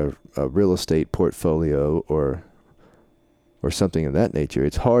a real estate portfolio or something of that nature.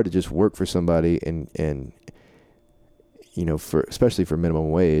 It's hard to just work for somebody and especially for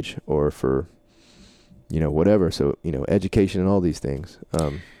minimum wage or for whatever. So education and all these things.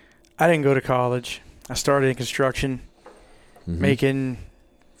 I didn't go to college. I started in construction, making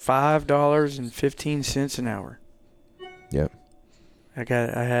 $5.15 an hour. Yep. I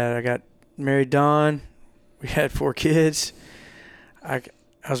got married Dawn. We had 4 kids. I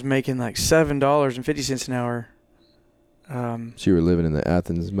was making $7.50 an hour. So you were living in the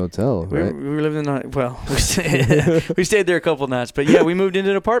Athens motel, right? We were living we stayed there a couple nights. But yeah, we moved into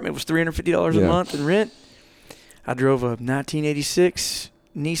an apartment. It was $350 a month in rent. I drove a 1986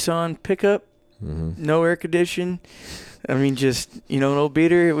 Nissan pickup, no air conditioning. I mean, just, an old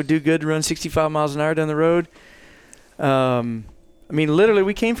beater. It would do good to run 65 miles an hour down the road. Literally,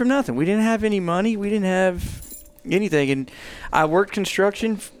 we came from nothing. We didn't have any money. We didn't have anything. And I worked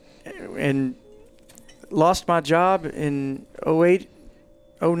construction and lost my job in 08,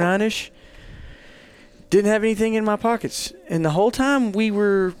 09-ish. Didn't have anything in my pockets. And the whole time we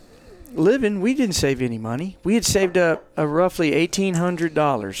were living, we didn't save any money. We had saved up roughly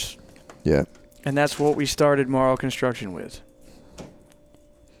 $1,800. Yeah. And that's what we started Morrow Construction with.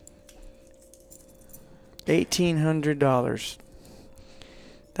 $1,800.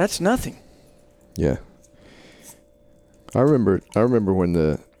 That's nothing. Yeah. I remember when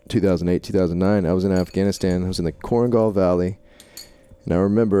the 2008, 2009, I was in Afghanistan. I was in the Korengal Valley. And I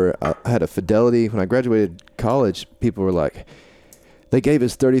remember I had a Fidelity. When I graduated college, people were like, they gave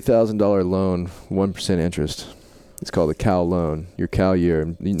us $30,000 loan, 1% interest. It's called a Cal loan, your Cal year.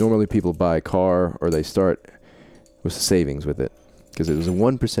 And normally people buy a car or they start with savings with it because it was a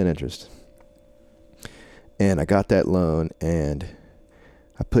 1% interest. And I got that loan and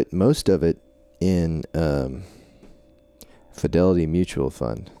I put most of it in Fidelity Mutual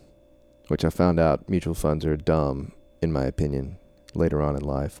Fund, which I found out mutual funds are dumb, in my opinion, later on in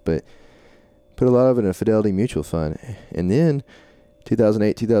life. But put a lot of it in a Fidelity Mutual Fund. And then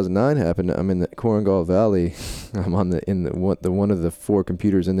 2008, 2009 happened. I'm in the Korengal Valley. I'm on the one of the 4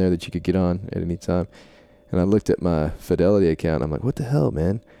 computers in there that you could get on at any time. And I looked at my Fidelity account. I'm like, what the hell,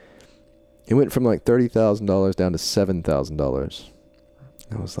 man? It went from like $30,000 down to $7,000.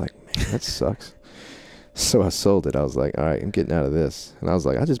 I was like, man, that sucks. So I sold it. I was like, all right, I'm getting out of this. And I was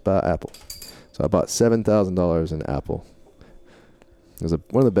like, I just buy Apple. So I bought $7,000 in Apple. It was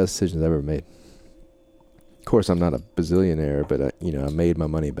one of the best decisions I ever made. Of course, I'm not a bazillionaire, but I made my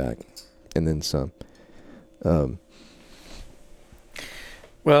money back, and then some.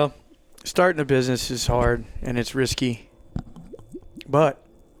 Well, starting a business is hard and it's risky, but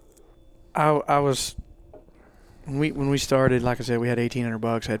I was when we started. Like I said, we had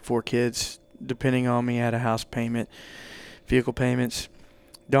 $1,800. I had 4 kids depending on me. I had a house payment, vehicle payments.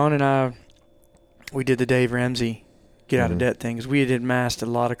 Dawn and I, we did the Dave Ramsey get out of debt thing, because we had amassed a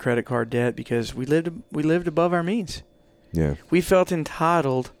lot of credit card debt because we lived above our means. Yeah. We felt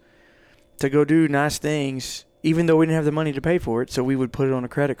entitled to go do nice things even though we didn't have the money to pay for it, so we would put it on a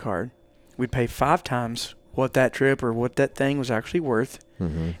credit card. We'd pay 5 times what that trip or what that thing was actually worth,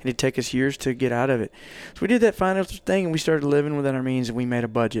 and it'd take us years to get out of it. So we did that financial thing, and we started living within our means, and we made a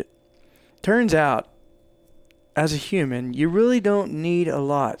budget. Turns out, as a human, you really don't need a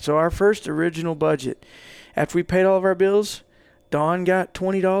lot. So our first original budget, after we paid all of our bills, Dawn got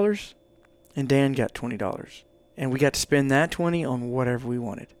 $20 and Dan got $20. And we got to spend that $20 on whatever we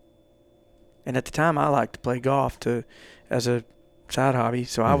wanted. And at the time, I liked to play golf as a side hobby.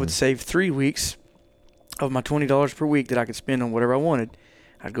 So I would save 3 weeks of my $20 per week that I could spend on whatever I wanted.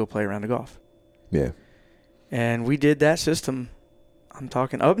 I'd go play around the golf. Yeah. And we did that system. I'm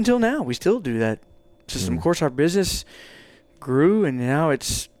talking up until now. We still do that system. Of course, our business grew, and now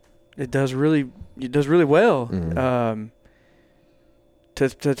it does really well.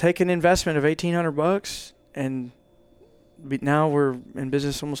 To take an investment of $1,800 and now we're in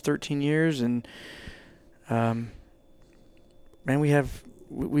business almost 13 years, and man, we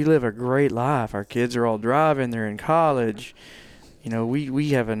live a great life. Our kids are all driving; they're in college. We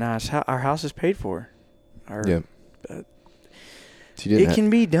have a nice house. Our house is paid for. It can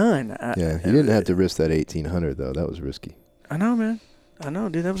be done. You didn't have to risk that $1,800 though. That was risky. I know, man. I know,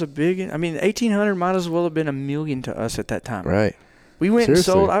 dude. That was a big. I mean, $1,800 might as well have been $1 million to us at that time. Right. We went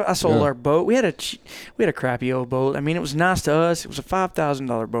Seriously. and sold. I sold our boat. We had a crappy old boat. I mean, it was nice to us. It was a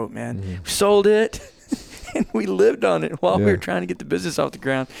 $5,000 boat, man. We sold it, and we lived on it while we were trying to get the business off the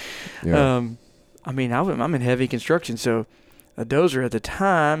ground. Yeah. I mean, I'm in heavy construction, so a dozer at the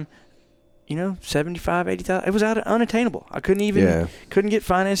time, $75,000, $80,000. It was unattainable. I couldn't get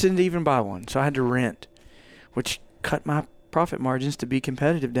financing to even buy one, so I had to rent, which cut my profit margins to be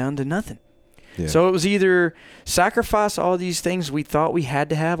competitive down to nothing. Yeah. So it was either sacrifice all these things we thought we had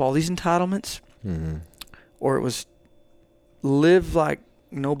to have, all these entitlements, or it was live like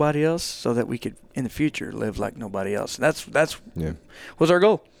nobody else so that we could, in the future, live like nobody else. That's was our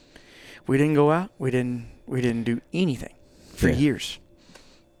goal. We didn't go out. We didn't do anything for years.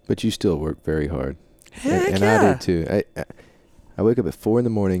 But you still work very hard. Heck I do too. I wake up at 4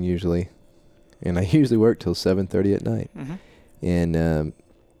 a.m. usually, and I usually work till 7:30 at night. And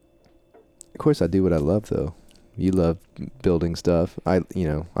of course, I do what I love, though. You love building stuff. I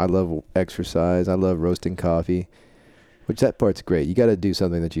love exercise. I love roasting coffee, which that part's great. You got to do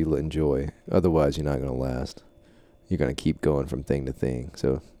something that you enjoy. Otherwise, you're not going to last. You're going to keep going from thing to thing.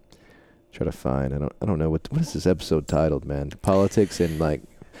 So try to find. I don't know what is this episode titled, man? Politics and like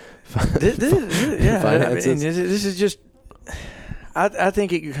finances. This is just. I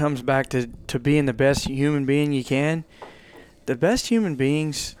think it comes back to being the best human being you can. The best human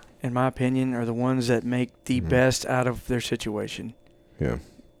beings, in my opinion, are the ones that make the best out of their situation. Yeah.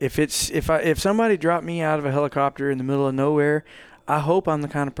 If somebody dropped me out of a helicopter in the middle of nowhere, I hope I'm the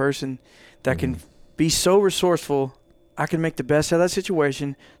kind of person that can be so resourceful I can make the best out of that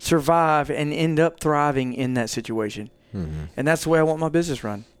situation, survive, and end up thriving in that situation. And that's the way I want my business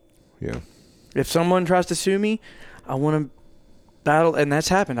run. Yeah. If someone tries to sue me, I want to battled, and that's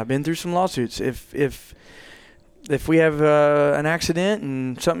happened. I've been through some lawsuits. If we have an accident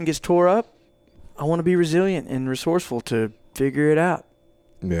and something gets tore up, I want to be resilient and resourceful to figure it out.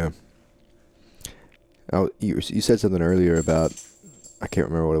 Yeah. You said something earlier about, I can't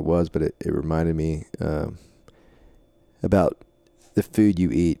remember what it was, but it reminded me about the food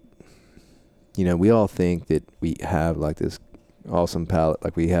you eat. You know, we all think that we have like this awesome palate,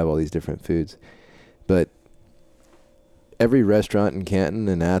 like we have all these different foods. But every restaurant in Canton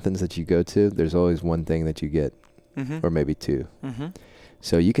and Athens that you go to, there's always one thing that you get, or maybe two.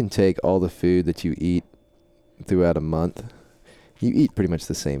 So you can take all the food that you eat throughout a month. You eat pretty much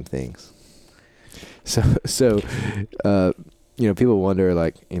the same things. So you know, people wonder,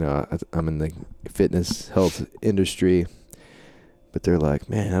 like, you know, I'm in the fitness health industry, but they're like,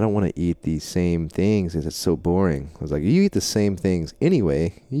 man, I don't want to eat these same things because it's so boring. I was like, you eat the same things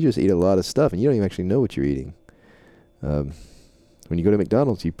anyway. You just eat a lot of stuff, and you don't even actually know what you're eating. When you go to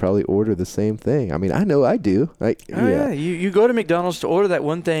McDonald's, you probably order the same thing. I mean, I know I do. You go to McDonald's to order that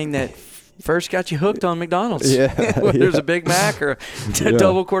one thing that first got you hooked on McDonald's. Yeah. There's a Big Mac or a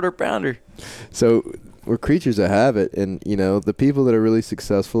double quarter pounder. So we're creatures of habit, and you know, the people that are really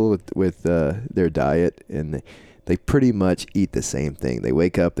successful with their diet, and they pretty much eat the same thing. They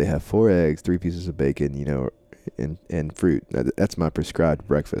wake up, they have 4 eggs, 3 pieces of bacon, you know, and fruit. That's my prescribed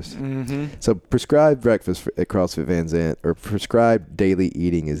breakfast. So prescribed breakfast at CrossFit Van Zandt, or prescribed daily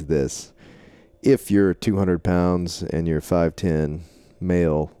eating, is this: if you're 200 pounds and you're 5'10",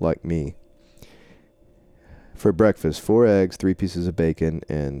 male like me, for breakfast, 4 eggs, 3 pieces of bacon,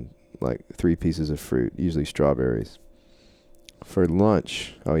 and like 3 pieces of fruit, usually strawberries. For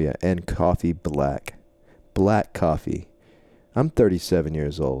lunch, and coffee, black coffee. I'm 37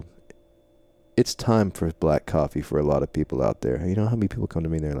 years old. It's time for black coffee for a lot of people out there. You know how many people come to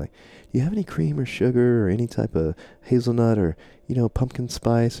me and they're like, do you have any cream or sugar or any type of hazelnut or, you know, pumpkin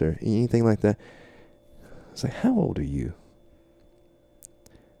spice or anything like that? I was like, how old are you?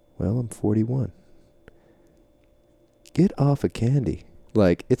 Well, I'm 41. Get off of candy.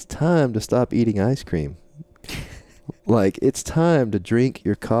 Like, it's time to stop eating ice cream. Like, it's time to drink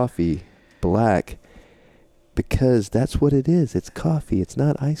your coffee black, because that's what it is. It's coffee. It's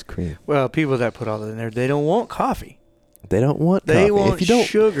not ice cream. Well, people that put all that in there, they don't want coffee. They don't want coffee. They want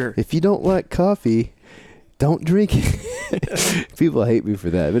sugar. If you don't like coffee, don't drink it. People hate me for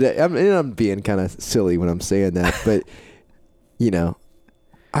that. But I'm being kind of silly when I'm saying that. But, you know,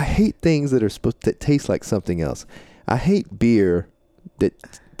 I hate things that are supposed to taste like something else. I hate beer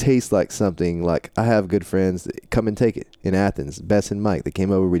that tastes like something. Like, I have good friends that come and take it in Athens. Bess and Mike, they came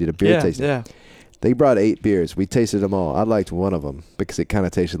over. We did a beer tasting. Yeah. They brought 8 beers. We tasted them all. I liked one of them because it kind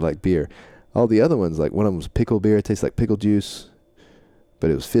of tasted like beer. All the other ones, like one of them was pickle beer. It tastes like pickle juice,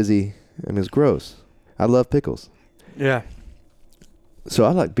 but it was fizzy. I mean, it was gross. I love pickles. Yeah. So I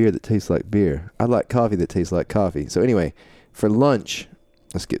like beer that tastes like beer. I like coffee that tastes like coffee. So anyway, for lunch,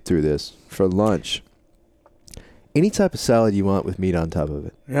 let's get through this. For lunch, any type of salad you want with meat on top of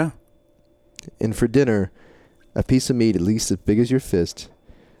it. Yeah. And for dinner, a piece of meat at least as big as your fist,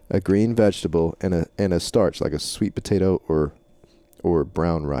 a green vegetable, and a starch like a sweet potato or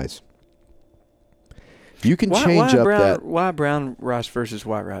brown rice. You can change up that. Why brown rice versus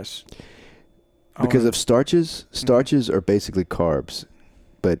white rice? Because of starches. Starches are basically carbs,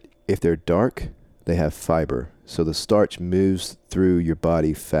 but if they're dark, they have fiber. So the starch moves through your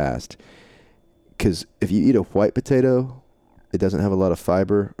body fast. Because if you eat a white potato, it doesn't have a lot of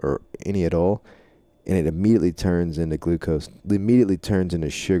fiber or any at all, and it immediately turns into glucose. It immediately turns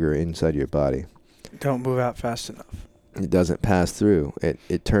into sugar inside your body. Don't move out fast enough. It doesn't pass through.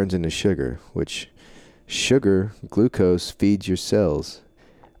 It turns into sugar, which sugar, glucose, feeds your cells.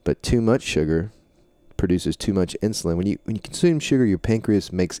 But too much sugar produces too much insulin. When you consume sugar, your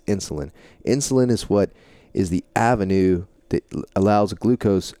pancreas makes insulin. Insulin is what is the avenue that allows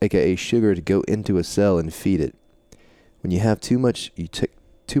glucose, aka sugar, to go into a cell and feed it. When you have too much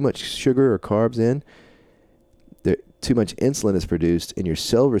sugar or carbs in, too much insulin is produced, and your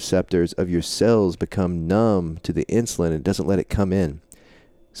cell receptors of your cells become numb to the insulin and it doesn't let it come in.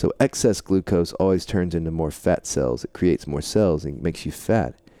 So excess glucose always turns into more fat cells. It creates more cells and makes you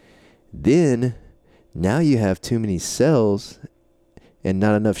fat. Then, now you have too many cells and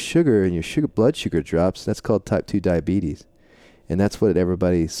not enough sugar, and your blood sugar drops. That's called type 2 diabetes. And that's what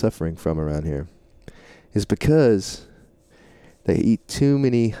everybody's suffering from around here. Is because they eat too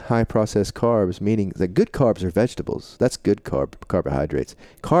many high processed carbs, meaning that good carbs are vegetables. That's good carbohydrates.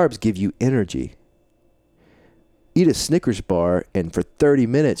 Carbs give you energy. Eat a Snickers bar, and for 30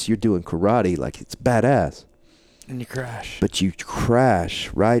 minutes, you're doing karate like it's badass. And you crash. But you crash,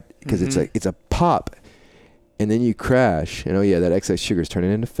 right? Because it's a pop. and then you crash, and that excess sugar is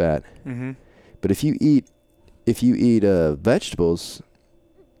turning into fat. Mm-hmm. But if you eat vegetables,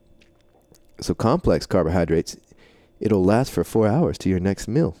 so complex carbohydrates, it'll last for 4 hours to your next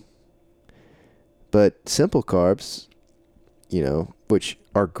meal. But simple carbs, which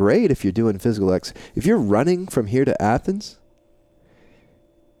are great if you're doing physical exercise. If you're running from here to Athens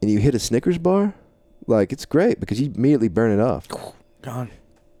and you hit a Snickers bar, like, it's great because you immediately burn it off. Gone.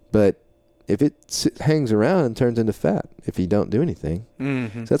 But if it hangs around and turns into fat if you don't do anything.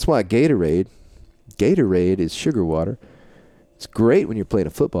 Mm-hmm. So that's why Gatorade is sugar water. It's great when you're playing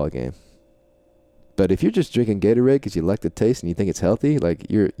a football game. But if you're just drinking Gatorade because you like the taste and you think it's healthy, like,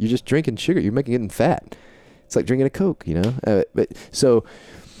 you're just drinking sugar. You're making it fat. It's like drinking a Coke,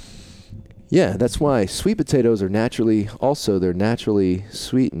 that's why sweet potatoes are naturally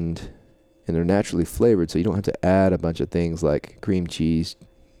sweetened and they're naturally flavored, so you don't have to add a bunch of things like cream cheese,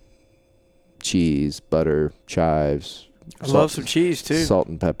 butter, chives. I love some cheese too. Salt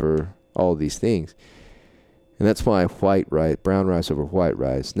and pepper, all of these things. And that's why brown rice over white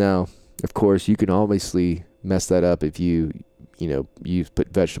rice. Now, of course, you can obviously mess that up if you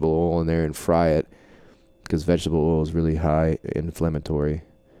put vegetable oil in there and fry it, because vegetable oil is really high inflammatory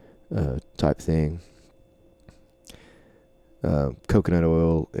type thing. Coconut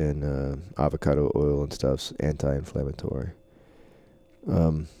oil and avocado oil and stuff's anti-inflammatory.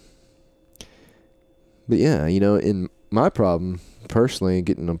 But yeah, in my problem personally,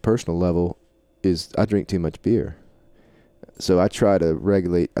 getting on a personal level, is I drink too much beer. So I try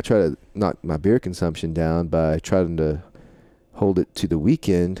to knock my beer consumption down by trying to hold it to the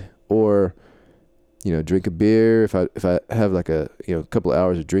weekend, or drink a beer if I have like a couple of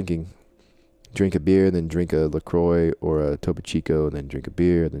hours of drinking, drink a beer and then drink a LaCroix or a Topo Chico and then drink a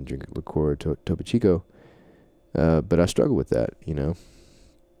beer and then drink a LaCroix or Topo Chico. But I struggle with that,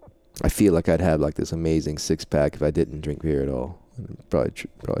 I feel like I'd have like this amazing 6-pack if I didn't drink beer at all. Probably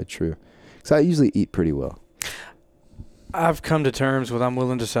true. Because I usually eat pretty well. I've come to terms with I'm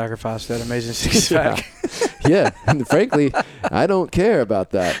willing to sacrifice that amazing 6-pack. Yeah, and frankly, I don't care about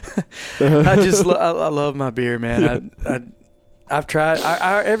that. I love my beer, man. I've tried.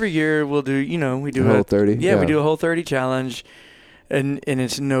 Every year we'll do. We do Whole 30. Yeah, we do a Whole 30 challenge, and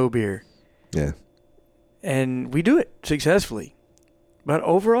it's no beer. Yeah. And we do it successfully, but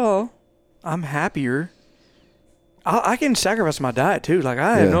overall, I'm happier. I can sacrifice my diet too. Like,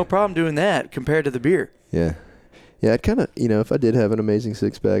 I have no problem doing that compared to the beer. Yeah. Yeah, I'd kind of, if I did have an amazing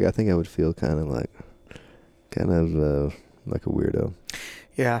 6-pack, I think I would feel kind of like a weirdo.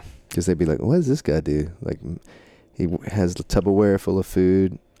 Yeah. Because they'd be like, what does this guy do? Like, he has the Tupperware full of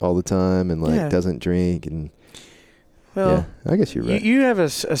food all the time and, doesn't drink. And well, I guess you're right. You have a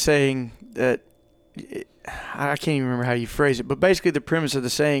saying that, I can't even remember how you phrase it, but basically the premise of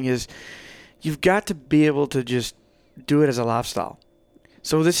the saying is you've got to be able to just do it as a lifestyle.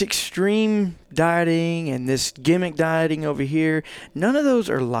 So this extreme dieting and this gimmick dieting over here, none of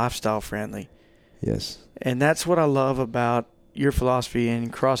those are lifestyle friendly. Yes. And that's what I love about your philosophy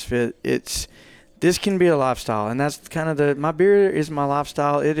and CrossFit. This can be a lifestyle, and that's kind of my beer is my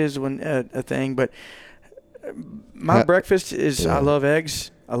lifestyle. It is a thing, but my breakfast is, I love eggs.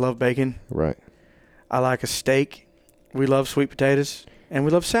 I love bacon. Right. I like a steak. We love sweet potatoes, and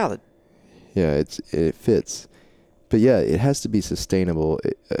we love salad. Yeah, it fits. But yeah, it has to be sustainable.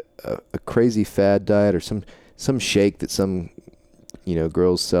 A crazy fad diet or some shake that some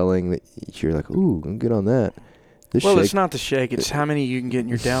girl's selling that you're like, ooh, I'm good on that. It's not the shake. It's how many you can get in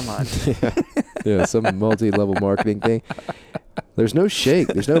your downline. Yeah, some multi-level marketing thing. There's no shake.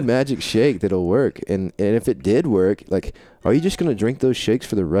 There's no magic shake that'll work. And if it did work, like, are you just going to drink those shakes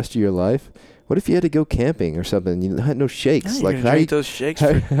for the rest of your life? What if you had to go camping or something and you had no shakes? You're going to drink those shakes. How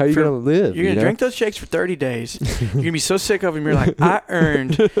are you going to live? You're going to drink those shakes for 30 days. You're going to be so sick of them, you're like, I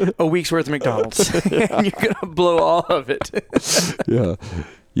earned a week's worth of McDonald's. And you're going to blow all of it. Yeah.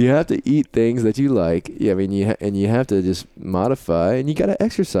 You have to eat things that you like. Yeah, I mean, you have to just modify, and you got to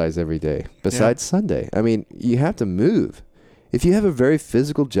exercise every day besides Sunday. I mean, you have to move. If you have a very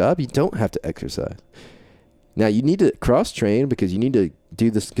physical job, you don't have to exercise. Now, you need to cross-train because you need to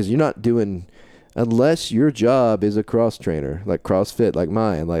do this because you're not doing – unless your job is a cross-trainer, like CrossFit, like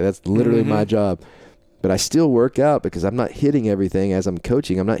mine. Like, that's literally my job. But I still work out because I'm not hitting everything as I'm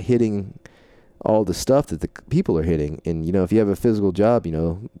coaching. I'm not hitting all the stuff that the people are hitting. And, if you have a physical job,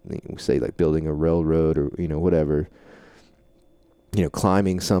 say like building a railroad or, whatever –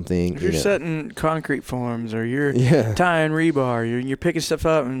 climbing something. If you're setting concrete forms or you're tying rebar, you're picking stuff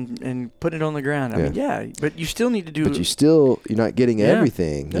up and putting it on the ground. I mean, but you still need to do. But you're not getting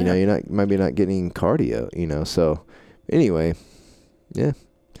everything. You're maybe not getting cardio. So anyway, yeah.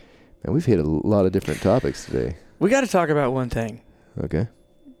 And we've hit a lot of different topics today. We got to talk about one thing. Okay.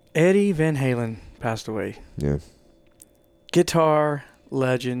 Eddie Van Halen passed away. Yeah. Guitar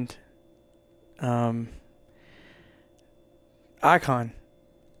legend. Icon.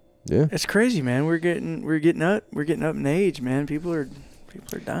 Yeah. It's crazy, man. We're getting up in age, man. People are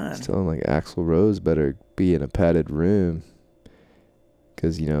dying. It's telling like Axl Rose better be in a padded room.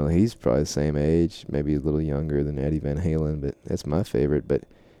 Because, you know, he's probably the same age, maybe a little younger than Eddie Van Halen, but that's my favorite. But,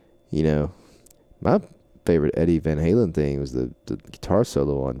 you know, my favorite Eddie Van Halen thing was the guitar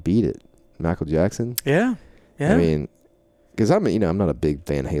solo on Beat It, Michael Jackson. Yeah. Yeah. I mean, because I'm not a big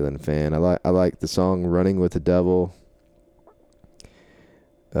Van Halen fan. I like the song Running with the Devil.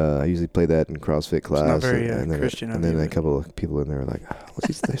 I usually play that in CrossFit class. It's not very and then Christian. And then a couple of people in there are like, what's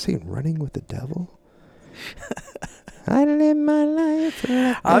he they're saying Running with the Devil? I live my life.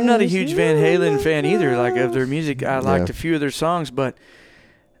 I'm not a huge Van Halen fan either. Like, of their music, I liked a few of their songs, but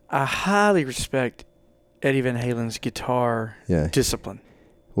I highly respect Eddie Van Halen's guitar discipline.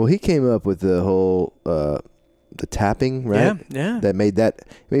 Well, he came up with the whole the tapping, right? Yeah. That made that.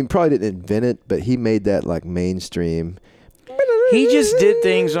 I mean, probably didn't invent it, but he made that like mainstream. He just did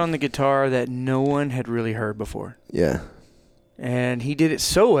things on the guitar that no one had really heard before. Yeah. And he did it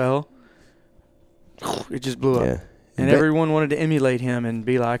so well, it just blew up. Yeah. And everyone wanted to emulate him and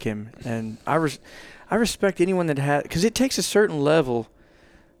be like him. And I respect anyone that had, because it takes a certain level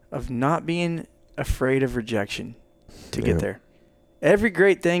of not being afraid of rejection to get there. Every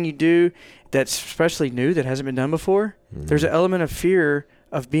great thing you do that's especially new, that hasn't been done before, there's an element of fear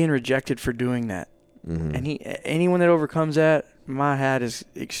of being rejected for doing that. Mm-hmm. And anyone that overcomes that, my hat is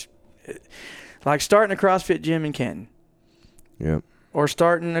like starting a CrossFit gym in Canton. Yep. Or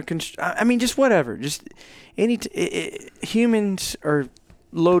starting just whatever. Just humans are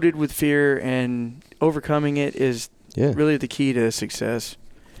loaded with fear, and overcoming it is really the key to success.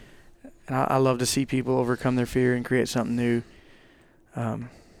 And I love to see people overcome their fear and create something new.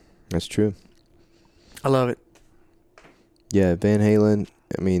 That's true. I love it. Yeah, Van Halen.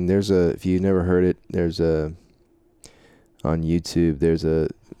 I mean, if you've never heard it, on YouTube,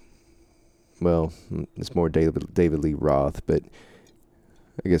 it's more David Lee Roth, but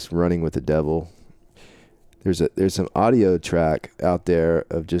I guess Running with the Devil. There's some audio track out there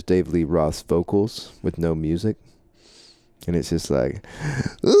of just David Lee Roth's vocals with no music. And it's just like,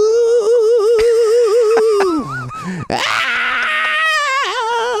 ooh, running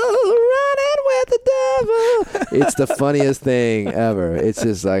with the devil. It's the funniest thing ever. It's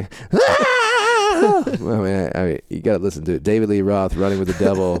just like, I mean, you got to listen to it. David Lee Roth, Running with the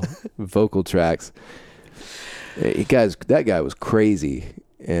Devil, vocal tracks. That guy was crazy.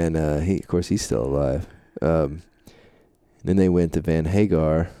 And of course, he's still alive. Then they went to Van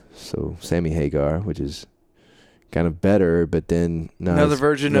Hagar, so Sammy Hagar, which is kind of better, but then another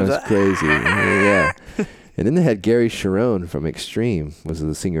version of that. Crazy. Yeah. And then they had Gary Cherone from Extreme, was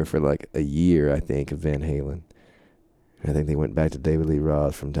the singer for like a year, I think, of Van Halen. I think they went back to David Lee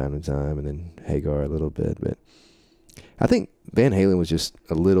Roth from time to time, and then Hagar a little bit. But I think Van Halen was just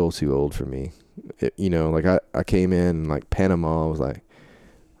a little too old for me. Like I came in like Panama was like,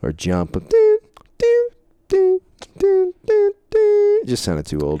 or Jump, it just sounded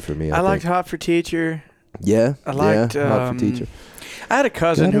too old for me. I liked Hot for Teacher. Yeah, I liked Hot for Teacher. I had a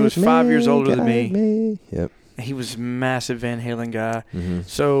cousin who was 5 years older than me. Yep. He was a massive Van Halen guy. Mm-hmm.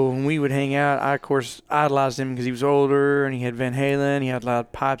 So when we would hang out, I, of course, idolized him because he was older and he had Van Halen. He had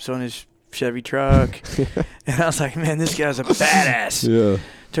loud pipes on his Chevy truck. And I was like, man, this guy's a badass. Yeah.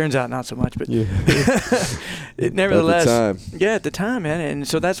 Turns out not so much, but At nevertheless. the time. Yeah, at the time, man. And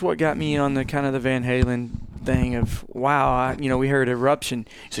so that's what got me on the kind of the Van Halen thing of, wow, we heard Eruption.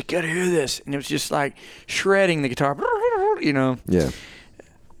 He's like, gotta hear this. And it was just like shredding the guitar, Yeah.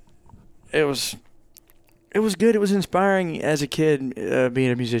 It was good. It was inspiring as a kid,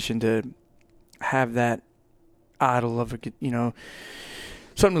 being a musician, to have that idol of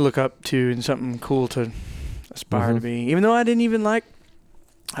something to look up to and something cool to aspire to be. Even though I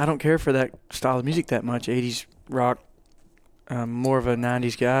don't care for that style of music that much. 80s rock, more of a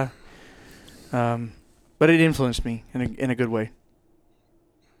 90s guy. But it influenced me in a good way.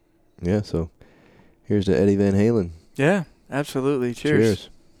 Yeah, so here's to Eddie Van Halen. Yeah, absolutely. Cheers.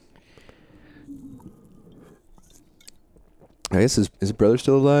 I guess his brother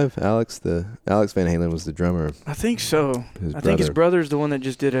still alive? Alex Van Halen was the drummer. I think so. I think his brother's the one that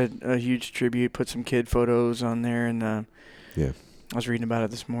just did a huge tribute, put some kid photos on there, and I was reading about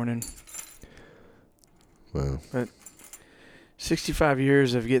it this morning. Wow. But 65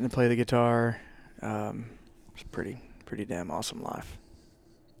 years of getting to play the guitar, it's pretty damn awesome life.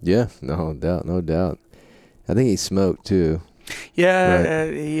 Yeah, no doubt. I think he smoked too.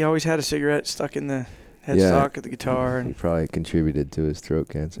 Yeah, he always had a cigarette stuck in the headstock of the guitar. He probably contributed to his throat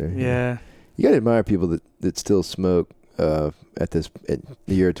cancer. Yeah. You gotta admire people that still smoke at the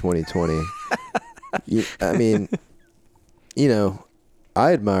year 2020. I mean,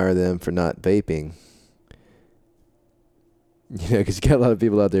 I admire them for not vaping. Because you got a lot of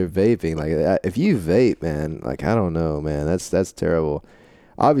people out there vaping. Like, if you vape, man, like, I don't know, man, that's terrible.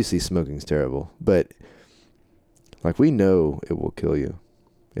 Obviously, smoking's terrible, but like, we know it will kill you,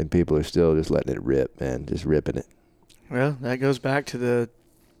 and people are still just letting it rip, man, just ripping it. Well, that goes back to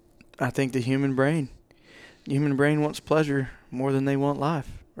I think the human brain. The human brain wants pleasure more than they want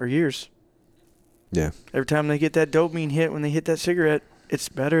life or years. Yeah. Every time they get that dopamine hit when they hit that cigarette, it's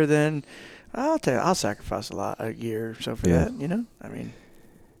better than, I'll sacrifice a year or so for that, I mean.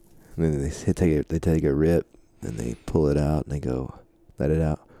 And then they take a rip, and they pull it out, and they go, let it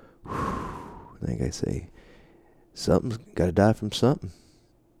out. And they say, something's got to die from something.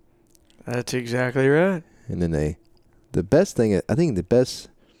 That's exactly right. And then I think the best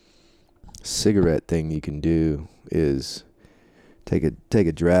cigarette thing you can do is take a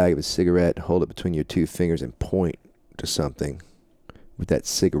drag of a cigarette, hold it between your two fingers, and point to something with that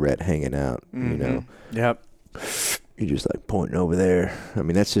cigarette hanging out. Yep. You're just like pointing over there. I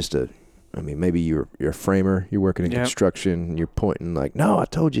mean, that's just maybe you're a framer, you're working in construction, and you're pointing like, no, I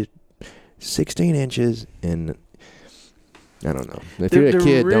told you 16 inches. And I don't know. If you're a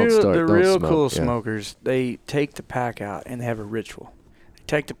kid, don't smoke. The real cool smokers, they take the pack out and they have a ritual. They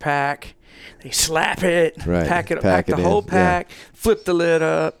take the pack, they slap it, pack the whole pack, flip the lid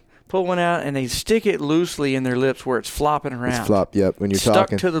up, pull one out, and they stick it loosely in their lips where it's flopping around. It's flop, yep, when you're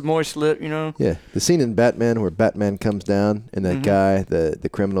talking. Stuck to the moist lip, Yeah, the scene in Batman where Batman comes down and that guy, the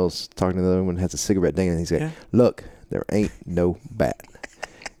criminal's talking to the other one, has a cigarette dangling, and he's like, look, there ain't no bat.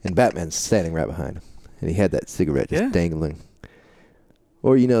 And Batman's standing right behind him. And he had that cigarette just dangling.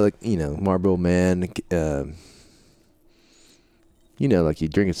 Or, Marlboro Man, like you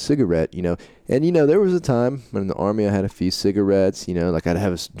drink a cigarette, and, there was a time when in the Army I had a few cigarettes, like I'd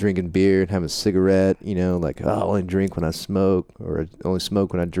have drinking beer and have a cigarette, like, I only drink when I smoke, or only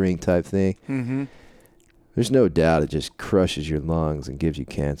smoke when I drink type thing. Mm-hmm. There's no doubt it just crushes your lungs and gives you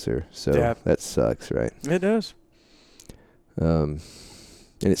cancer. So that sucks, right? It does. And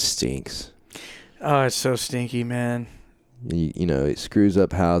it stinks. Oh, it's so stinky, man. It screws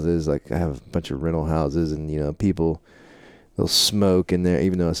up houses. Like, I have a bunch of rental houses, and, people, they'll smoke in there,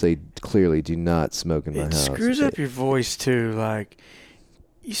 even though I say clearly do not smoke in my house. It screws up your voice, too. Like,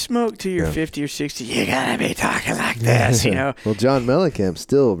 you smoke till you're 50 or 60, you gotta be talking like this, Well, John Mellencamp's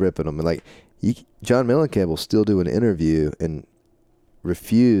still ripping them. And, like, John Mellencamp will still do an interview and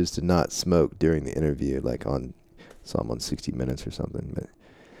refuse to not smoke during the interview, like saw him on 60 Minutes or something. But,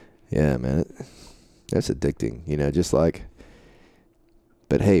 yeah, man, that's addicting, just like...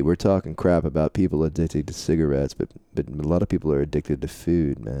 But hey, we're talking crap about people addicted to cigarettes, but a lot of people are addicted to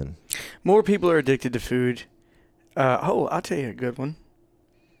food, man. More people are addicted to food. I'll tell you a good one.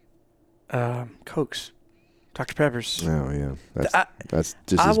 Cokes, Dr. Peppers. Oh yeah, that's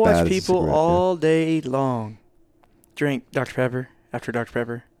just as bad as I watch people all day long drink Dr. Pepper after Dr.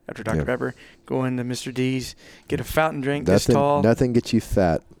 Pepper after Dr. Pepper. Go into Mr. D's, get a fountain drink this tall. Nothing gets you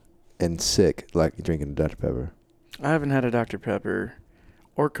fat and sick like drinking Dr. Pepper. I haven't had a Dr. Pepper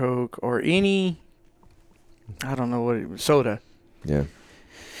or Coke or any, I don't know what it was, soda. Yeah.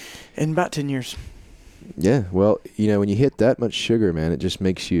 In about 10 years. Yeah. Well, when you hit that much sugar, man, it just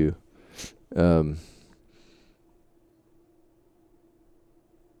makes you, it's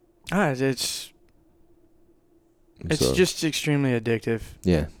just extremely addictive.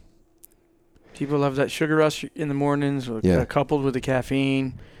 Yeah. People love that sugar rush in the mornings, coupled with the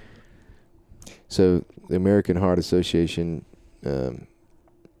caffeine. So the American Heart Association,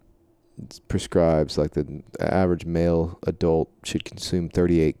 prescribes like the average male adult should consume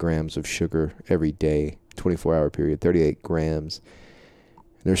 38 grams of sugar every day, 24-hour period, 38 grams.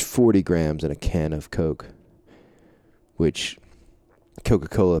 And there's 40 grams in a can of Coke, which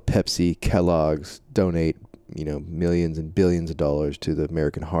Coca-Cola, Pepsi, Kellogg's donate, millions and billions of dollars to the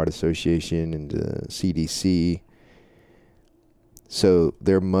American Heart Association and the CDC. So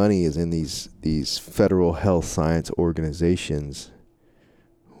their money is in these federal health science organizations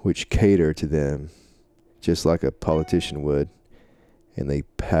which cater to them just like a politician would, and they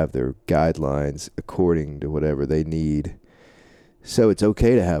have their guidelines according to whatever they need. So it's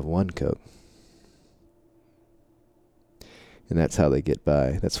okay to have one Coke. And that's how they get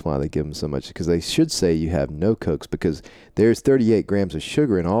by. That's why they give them so much, because they should say you have no Cokes, because there's 38 grams of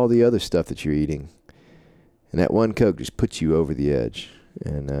sugar in all the other stuff that you're eating. And that one Coke just puts you over the edge.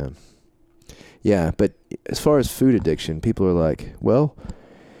 And Yeah, but as far as food addiction, people are like, well,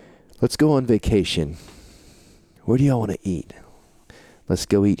 let's go on vacation. Where do y'all want to eat? Let's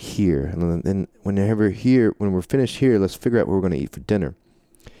go eat here. And then when we're finished here, let's figure out what we're going to eat for dinner.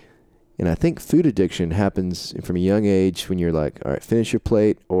 And I think food addiction happens from a young age when you're like, all right, finish your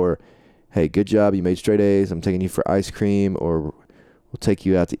plate, or, hey, good job, you made straight A's, I'm taking you for ice cream, or we'll take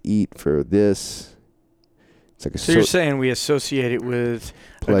you out to eat for this. It's like So you're saying we associate it with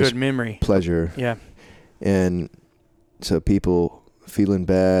a good memory. Pleasure. Yeah. And so people feeling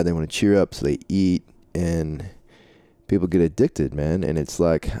bad, they want to cheer up, so they eat, and people get addicted, man. And it's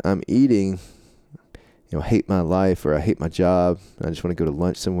like, I'm eating, hate my life, or I hate my job, and I just want to go to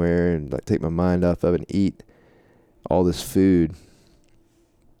lunch somewhere and like take my mind off of it and eat all this food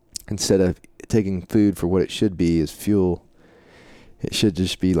instead of taking food for what it should be, as fuel. It should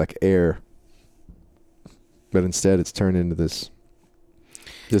just be like air, but instead it's turned into this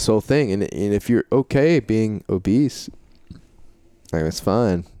whole thing. And if you're okay being obese, like, that's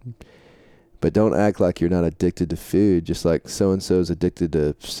fine, but don't act like you're not addicted to food, just like so-and-so's addicted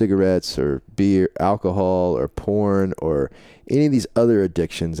to cigarettes or beer, alcohol, or porn, or any of these other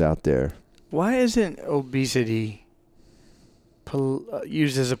addictions out there. Why isn't obesity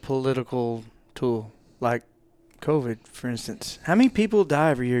used as a political tool, like COVID, for instance? How many people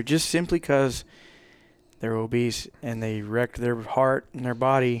die every year just simply because they're obese and they wrecked their heart and their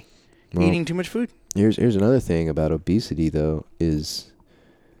body eating too much food? Here's another thing about obesity, though, is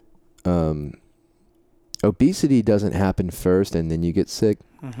obesity doesn't happen first and then you get sick.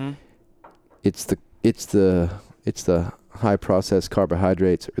 Mm-hmm. It's the high processed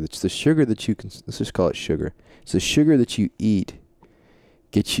carbohydrates, or it's the sugar that let's just call it sugar. It's the sugar that you eat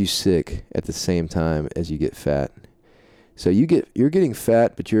gets you sick at the same time as you get fat. So you're getting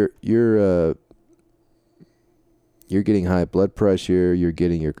fat, but you're getting high blood pressure. You're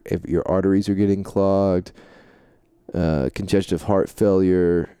getting your arteries are getting clogged. Congestive heart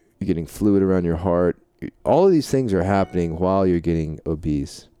failure. You're getting fluid around your heart. All of these things are happening while you're getting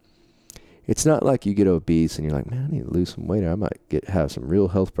obese. It's not like you get obese and you're like, man, I need to lose some weight, or I might have some real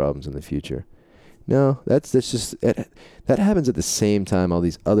health problems in the future. No, that's just that happens at the same time all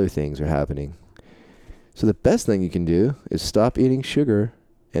these other things are happening. So the best thing you can do is stop eating sugar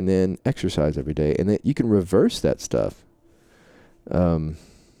and then exercise every day, and then you can reverse that stuff.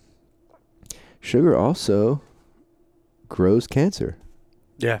 Sugar also grows cancer.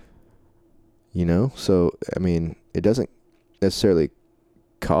 Yeah. So I mean, it doesn't necessarily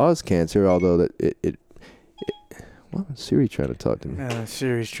cause cancer, although that it well, Siri trying to talk to me.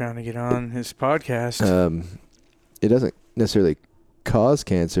 Siri's trying to get on his podcast. It doesn't necessarily cause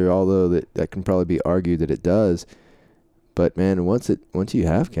cancer, although that can probably be argued that it does. But man, once you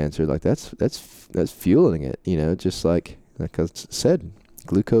have cancer, like that's fueling it. Just like I said,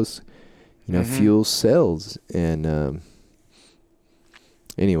 glucose, fuels cells. And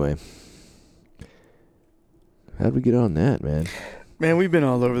anyway, how'd we get on that, man? Man, we've been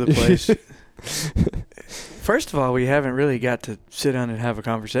all over the place. First of all, we haven't really got to sit down and have a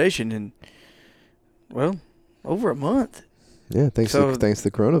conversation in, well, over a month. Yeah, thanks to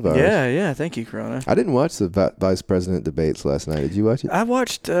the coronavirus. Yeah, thank you, Corona. I didn't watch the vice president debates last night. Did you watch it? I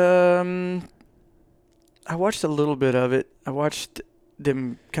watched a little bit of it. I watched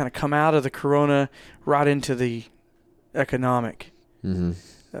them kind of come out of the corona right into the economic. Mm-hmm.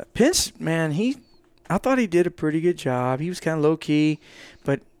 Pence, man, I thought he did a pretty good job. He was kind of low key,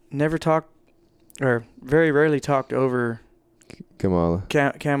 but never talked, or very rarely talked over Kamala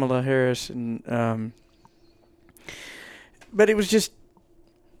Harris, and but it was just,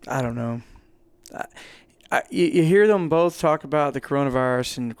 I don't know. You hear them both talk about the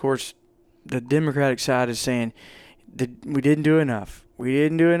coronavirus, and of course, the Democratic side is saying that we didn't do enough. We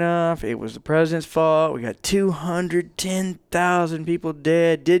didn't do enough. It was the president's fault. We got 210,000 people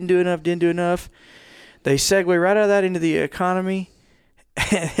dead. Didn't do enough. They segue right out of that into the economy,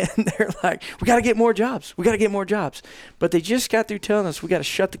 and they're like, we got to get more jobs. But they just got through telling us we got to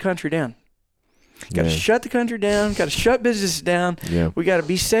shut the country down. Got to shut the country down. Got to shut businesses down. Yeah. We got to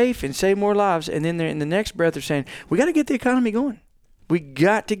be safe and save more lives. And then they're in the next breath, they're saying, we got to get the economy going. We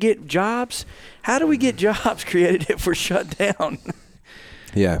got to get jobs. How do we get jobs created if we're shut down?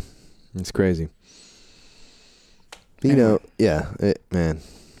 Yeah, it's crazy. Man,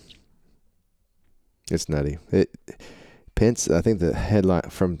 it's nutty. Pence, I think the headline,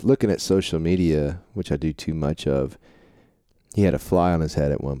 from looking at social media, which I do too much of, he had a fly on his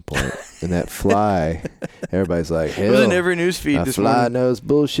head at one point. And that fly, everybody's like, hell, it was in every news feed this morning. A fly knows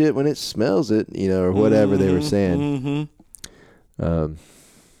bullshit when it smells it, or whatever they were saying. Mm-hmm.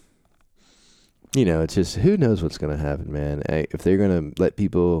 It's just, who knows what's going to happen, man. If they're going to let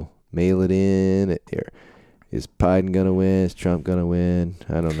people mail it in? Is Biden gonna win? Is Trump gonna win?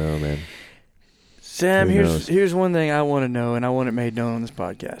 I don't know, man. Sam, Who knows? here's one thing I want to know, and I want it made known on this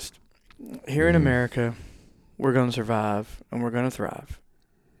podcast. Here in America, we're going to survive and we're going to thrive.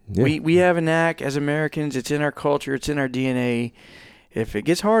 Yeah. We have a knack as Americans. It's in our culture. It's in our DNA. If it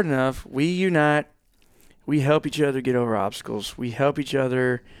gets hard enough, we unite. We help each other get over obstacles. We help each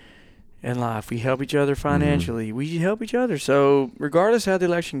other in life. We help each other financially. We help each other. So regardless how the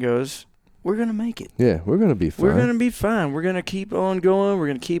election goes, we're going to make it. Yeah, we're gonna be fine. We're going to be fine. We're going to keep on going. We're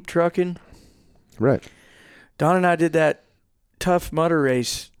going to keep trucking. Right. Don and I did that Tough Mudder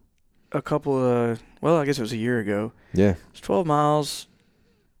race I guess it was a year ago. Yeah. It was 12 miles,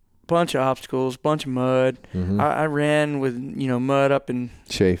 bunch of obstacles, bunch of mud. Mm-hmm. I ran with, mud up and,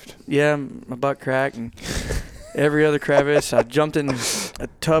 Chafed. yeah, my butt cracked and every other crevice. I jumped in a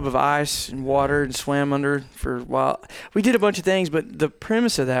tub of ice and water and swam under for a while. We did a bunch of things, but the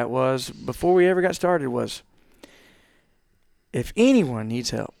premise of that was, before we ever got started, was if anyone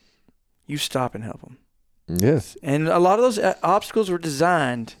needs help, you stop and help them. Yes. And a lot of those obstacles were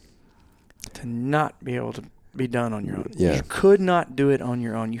designed to not be able to be done on your own. Yeah. You could not do it on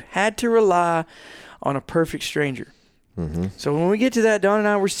your own. You had to rely on a perfect stranger. Mm-hmm. So when we get to that, Don and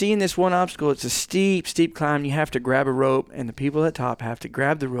I were seeing this one obstacle. It's a steep, steep climb. You have to grab a rope, and the people at top have to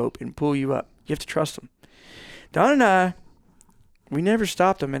grab the rope and pull you up. You have to trust them. Don and I, we never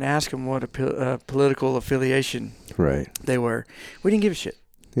stopped them and asked them what a political affiliation Right. they were. We didn't give a shit.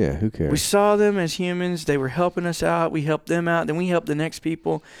 Yeah. Who cares? We saw them as humans. They were helping us out. We helped them out. Then we helped the next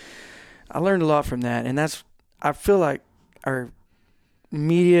people. I learned a lot from that. And I feel like our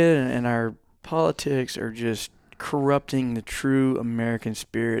media and our politics are just corrupting the true American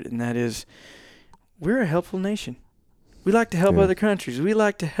spirit. And that is, we're a helpful nation. We like to help other countries. We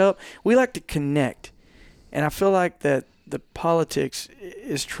like to help. We like to connect. And I feel like that the politics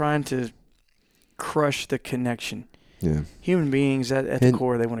is trying to crush the connection. Yeah. Human beings at the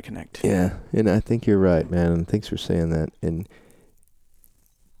core, they want to connect. Yeah, and I think you're right, man. And thanks for saying that. And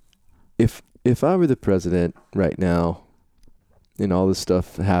if I were the president right now, and all this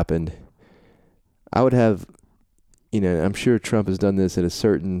stuff happened, I would have, I'm sure Trump has done this at a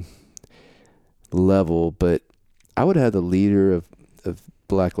certain level, but I would have the leader of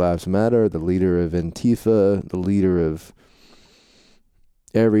Black Lives Matter, the leader of Antifa, the leader of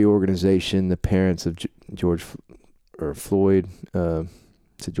every organization, the parents of Floyd.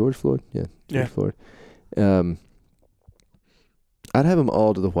 Is it George Floyd? Yeah, George Floyd. I'd have them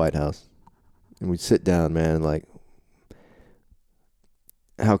all to the White House, and we'd sit down, man, like,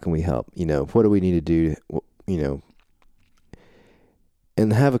 how can we help? What do we need to do?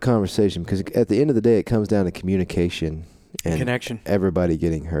 And have a conversation, because at the end of the day, it comes down to communication and connection. Everybody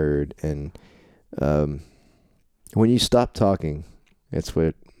getting heard, and when you stop talking, it's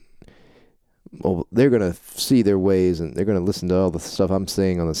what. Well, they're going to see their ways, and they're going to listen to all the stuff I'm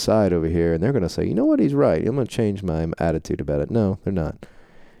saying on the side over here, and they're going to say, you know what, he's right. I'm going to change my attitude about it. No, they're not.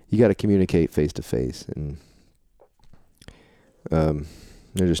 You got to communicate face to face, and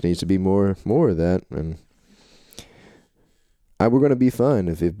there just needs to be more of that. And we're going to be fine.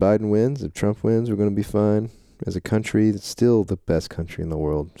 If Biden wins, if Trump wins, we're going to be fine. As a country, it's still the best country in the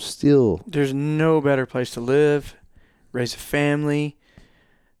world. Still. There's no better place to live, raise a family,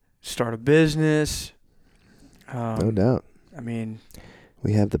 start a business. No doubt. I mean,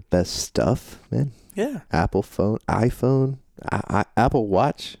 we have the best stuff, man. Yeah. Apple phone, iPhone, Apple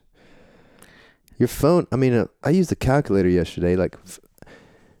Watch. Your phone. I mean, I used the calculator yesterday. Like,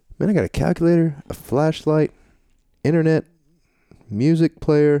 man, I got a calculator, a flashlight, internet, music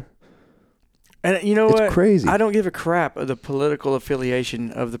player. And you know what? It's crazy. I don't give a crap of the political affiliation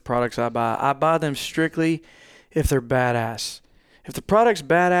of the products I buy. I buy them strictly if they're badass. If the product's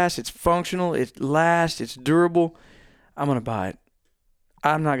badass, it's functional, it lasts, it's durable, I'm going to buy it.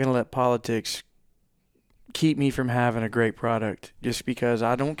 I'm not going to let politics keep me from having a great product just because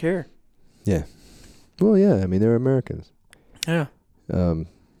I don't care. Yeah. Well, yeah. I mean, they're Americans. Yeah. Yeah,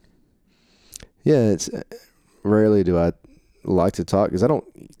 it's rarely do I like to talk because I don't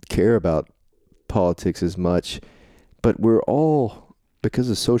care about politics as much, but we're all...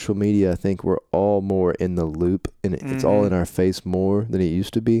 Because of social media, I think we're all more in the loop, and it's all in our face more than it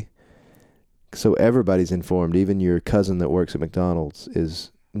used to be. So everybody's informed. Even your cousin that works at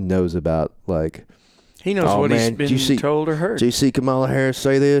McDonald's knows about, like... He knows what he's been told or heard. Did you see Kamala Harris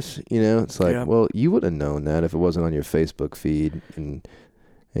say this? It's like, well, you would have known that if it wasn't on your Facebook feed,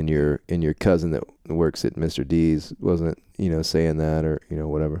 and your cousin that works at Mr. D's wasn't, saying that, or,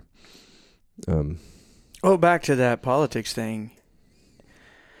 whatever. Back to that politics thing.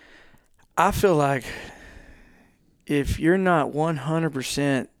 I feel like if you're not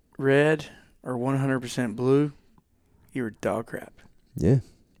 100% red or 100% blue, you're dog crap. Yeah.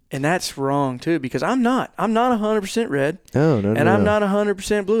 And that's wrong too, because I'm not 100% red. No. And I'm not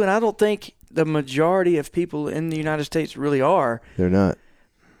 100% blue, and I don't think the majority of people in the United States really are. They're not.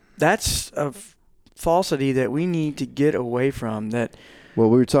 That's a falsity that we need to get away from. That. Well,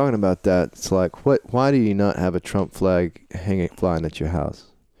 we were talking about that. It's like, why do you not have a Trump flag flying at your house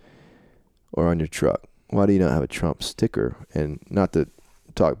or on your truck? Why do you not have a Trump sticker? And not to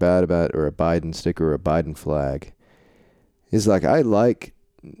talk bad about it, or a Biden sticker or a Biden flag. It's like, I'm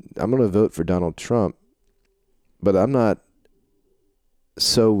going to vote for Donald Trump, but I'm not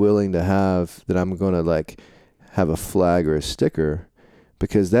so willing to have that I'm going to like have a flag or a sticker,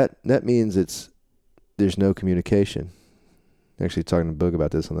 because that means there's no communication. Actually talking to Boog about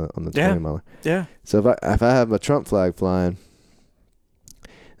this on the 20 miler. Yeah. So if I have a Trump flag flying,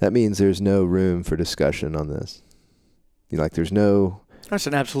 that means there's no room for discussion on this. There's no. That's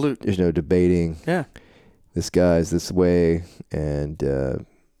an absolute. There's no debating. Yeah. This guy's this way, and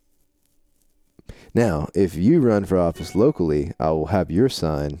now if you run for office locally, I will have your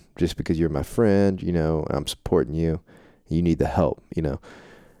sign just because you're my friend. I'm supporting you. You need the help.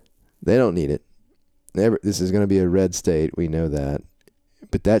 They don't need it. This is going to be a red state. We know that,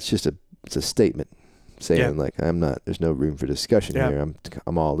 but that's just it's a statement saying there's no room for discussion here.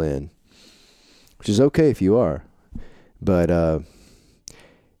 I'm all in, which is okay if you are, but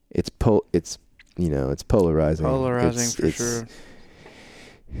it's polarizing. Polarizing for sure.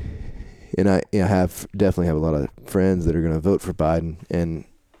 And I definitely have a lot of friends that are going to vote for Biden, and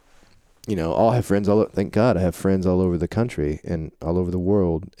I'll have friends thank God I have friends all over the country and all over the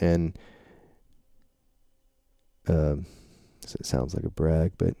world, and it sounds like a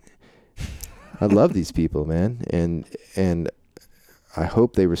brag, but I love these people, man, and I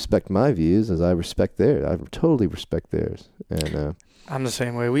hope they respect my views as I respect theirs. I totally respect theirs, and I'm the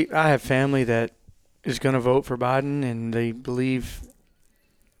same way. I have family that is going to vote for Biden, and they believe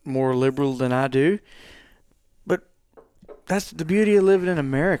more liberal than I do. But that's the beauty of living in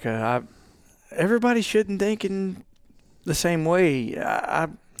America. Everybody shouldn't think in the same way. I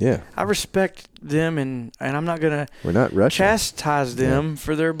respect them, and I'm not going to chastise them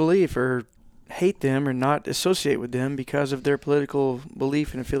for their belief or hate them or not associate with them because of their political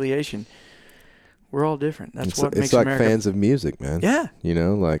belief and affiliation. We're all different. That's what makes America. It's like fans of music, man. Yeah.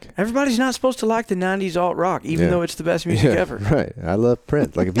 Everybody's not supposed to like the 90s alt rock, even though it's the best music ever. Right. I love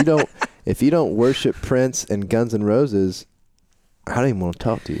Prince. Like if you don't worship Prince and Guns N' Roses, I don't even want to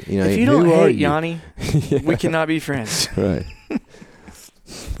talk to you. If you don't hate Yanni, we cannot be friends. Right.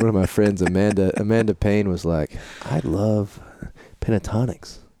 One of my friends, Amanda Payne, was like, I love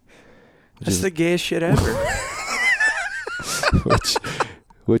Pentatonics. That's the gayest shit ever.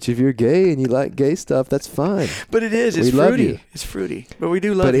 Which if you're gay and you like gay stuff, that's fine. But it is. It's fruity. It's fruity. But we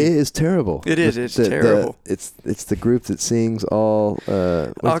do love you. But it is terrible. It is. It's terrible. It's the group that sings all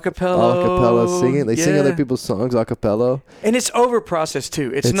acapella singing. They sing other people's songs acapella. And it's over processed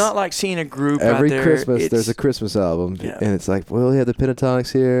too. It's not like seeing a group every out there. Christmas. There's a Christmas album, and it's like, well, we have the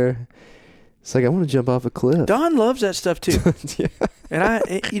Pentatonics here. It's like I want to jump off a cliff. Dawn loves that stuff too. Yeah. And I,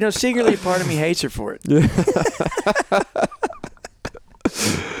 secretly part of me hates her for it. Yeah.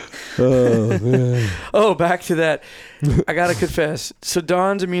 Oh, man. Oh, back to that. I got to confess. So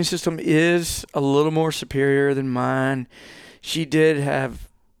Dawn's immune system is a little more superior than mine. She did have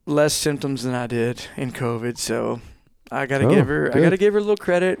less symptoms than I did in COVID, so I got to give her good. I got to give her a little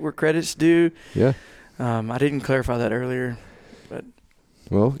credit where credit's due. Yeah. I didn't clarify that earlier, but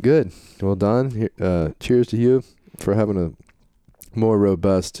well, good. Well, Dawn, cheers to you for having a more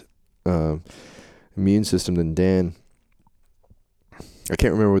robust immune system than Dan. I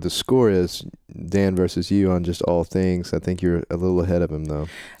can't remember what the score is, Dan versus you, on just all things. I think you're a little ahead of him, though.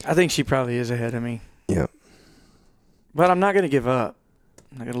 I think she probably is ahead of me. Yeah. But I'm not going to give up.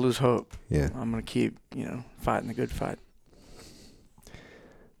 I'm not going to lose hope. Yeah. I'm going to keep, fighting the good fight.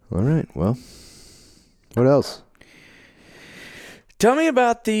 All right. Well, what else? Tell me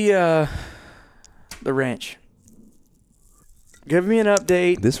about the ranch. Give me an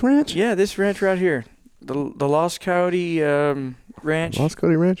update. This ranch? Yeah, this ranch right here. The Lost Coyote ranch. Lost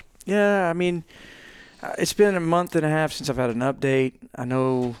Coyote Ranch? Yeah, I mean, it's been a month and a half since I've had an update. I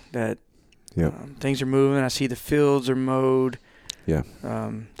know that things are moving. I see the fields are mowed. Yeah.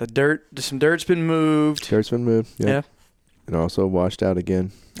 Some dirt's been moved. Dirt's been moved. Yeah. And also washed out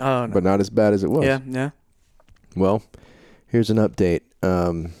again. Oh, no. But not as bad as it was. Yeah. Well, here's an update.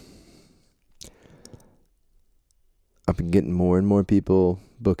 I've been getting more and more people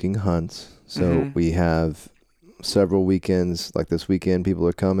booking hunts. So we have several weekends, like this weekend, people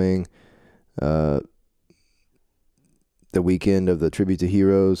are coming. the weekend of the Tribute to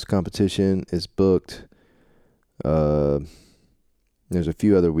Heroes competition is booked. There's a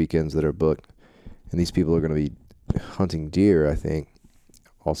few other weekends that are booked, and these people are going to be hunting deer, I think,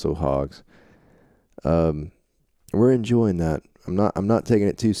 also hogs. We're enjoying that. I'm not taking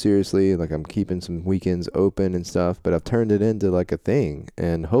it too seriously. Like, I'm keeping some weekends open and stuff, but I've turned it into like a thing,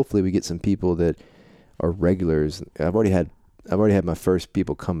 and hopefully we get some people that are regulars. I've already had my first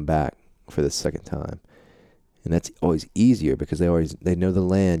people come back for the second time, and that's always easier because they know the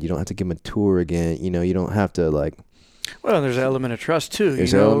land. You don't have to give them a tour again. You know, you don't have to like. Well, there's an element of trust too.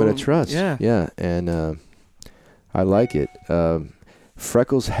 There's an element of trust. Yeah. Yeah, and I like it.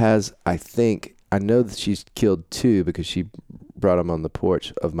 Freckles has, I know that she's killed 2 because she brought them on the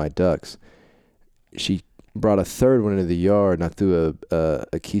porch of my ducks. She brought a third one into the yard, and I threw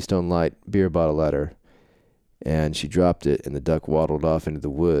a Keystone Light beer bottle at her, and she dropped it, and the duck waddled off into the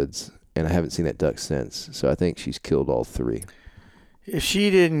woods, and I haven't seen that duck since. So I think she's killed all 3. If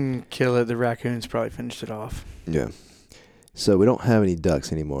she didn't kill it, the raccoons probably finished it off. Yeah. So we don't have any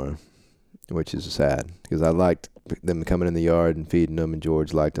ducks anymore, which is sad because I liked them coming in the yard and feeding them, and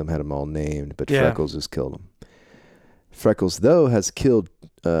George liked them, had them all named, but Freckles just killed them. Freckles, though, has killed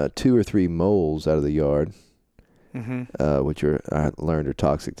 2 or 3 moles out of the yard, which I learned are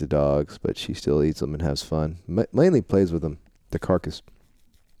toxic to dogs, but she still eats them and has fun. Mainly plays with them, the carcass.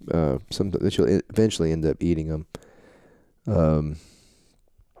 She'll eventually end up eating them.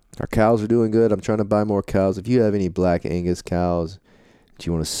 Our cows are doing good. I'm trying to buy more cows. If you have any Black Angus cows that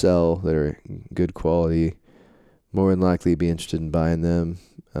you want to sell that are good quality, more than likely be interested in buying them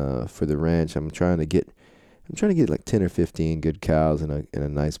for the ranch. I'm trying to get like 10 or 15 good cows and a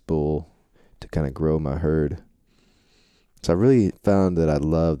nice bull to kind of grow my herd. So I really found that I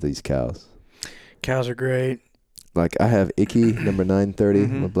love these cows. Cows are great. Like, I have Icky, number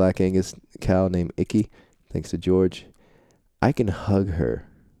 930, a Black Angus cow named Icky, thanks to George. I can hug her.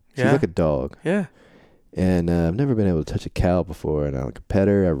 She's like a dog. Yeah. And I've never been able to touch a cow before. And I like pet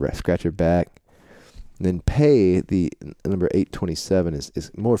her, I scratch her back. And then Pay, the number 827,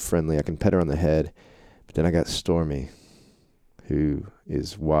 is more friendly. I can pet her on the head. But then I got Stormy, who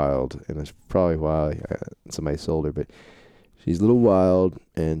is wild. And that's probably why somebody sold her. But she's a little wild,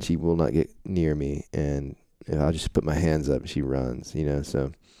 and she will not get near me. And I'll just put my hands up, and she runs, you know.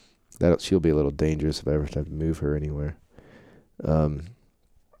 So she'll be a little dangerous if I ever have to move her anywhere.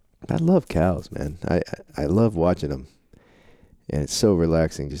 I love cows, man. I love watching them, and it's so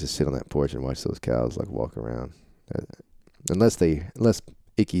relaxing just to sit on that porch and watch those cows like walk around. Unless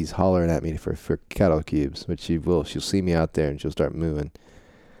Icky's hollering at me for cattle cubes, which she will. She'll see me out there and she'll start moving,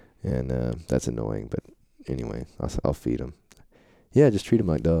 and that's annoying. But anyway, I'll feed them. Yeah, just treat them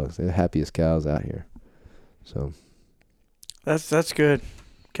like dogs. They're the happiest cows out here. So that's good.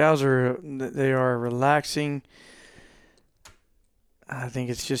 Cows are relaxing. I think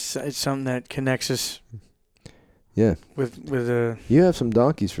it's something that connects us. Yeah. With you have some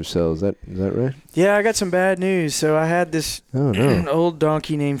donkeys for sale. Is that right? Yeah, I got some bad news. So I had this old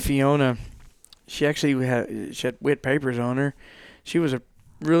donkey named Fiona. She actually had wet papers on her. She was a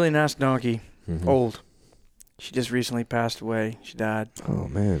really nice donkey. Old. She just recently passed away. She died. Oh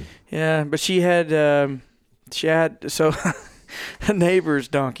man. Yeah, but she had so a neighbor's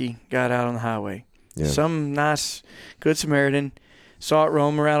donkey got out on the highway. Yeah. Some nice good Samaritan saw it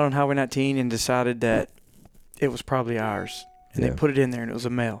roam around on Highway 19 and decided that it was probably ours. And they put it in there, and it was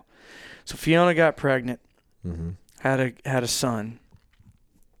a male. So Fiona got pregnant, had a son.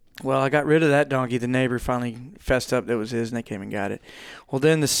 Well, I got rid of that donkey. The neighbor finally fessed up that it was his, and they came and got it. Well,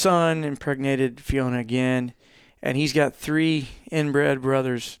 then the son impregnated Fiona again, and he's got 2 inbred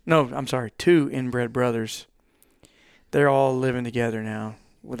brothers. They're all living together now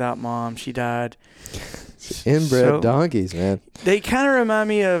without mom. She died. Inbred donkeys, man. They kind of remind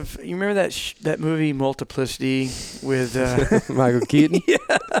me of, you remember that movie Multiplicity with Michael Keaton? Yeah.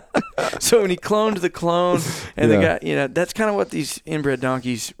 So when he cloned the clone, and the guy, that's kind of what these inbred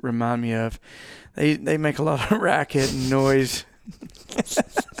donkeys remind me of. They make a lot of racket and noise.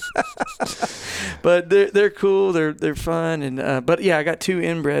 But they're cool. They're fun, and but yeah, I got 2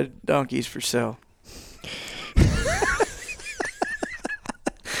 inbred donkeys for sale.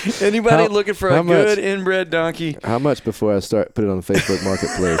 Anybody looking for a good inbred donkey? How much before I put it on the Facebook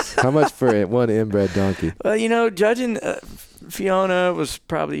Marketplace? How much for one inbred donkey? Well, judging Fiona was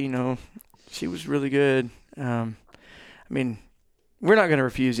probably, she was really good. I mean, we're not going to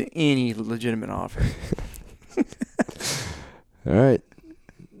refuse any legitimate offer. All right,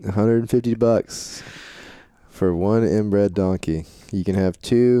 $150 for one inbred donkey. You can have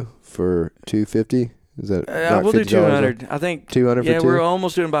 2 for $250. Is that we'll do $200. I think 200 for 2? Yeah, we're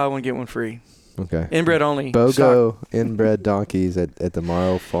almost doing buy one get one free. Okay. Inbred only. BOGO inbred donkeys at the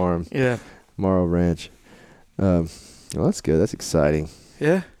Morrow Farm. Yeah. Morrow Ranch. Well, that's good. That's exciting.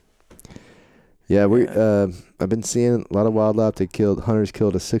 Yeah. Yeah, I've been seeing a lot of wildlife. Hunters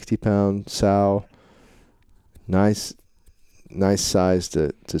killed a 60-pound sow. Nice size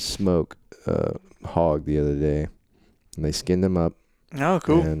to smoke hog the other day. And they skinned them up. Oh,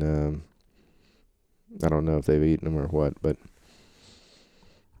 cool. And I don't know if they've eaten them or what, but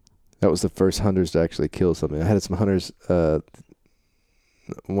that was the first hunters to actually kill something. I had some hunters.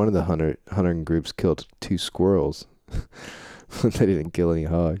 One of the hunting groups killed 2 squirrels. They didn't kill any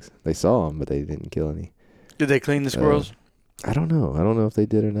hogs. They saw them, but they didn't kill any. Did they clean the squirrels? I don't know. I don't know if they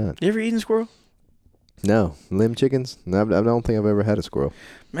did or not. You ever eaten squirrel? No. Limb chickens? No, I don't think I've ever had a squirrel.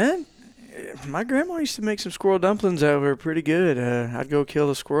 Man, my grandma used to make some squirrel dumplings that were pretty good. I'd go kill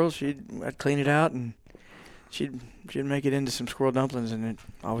the squirrel. I'd clean it out, and she'd make it into some squirrel dumplings, and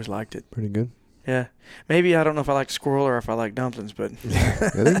I always liked it. Pretty good. Yeah. Maybe I don't know if I like squirrel or if I like dumplings, but I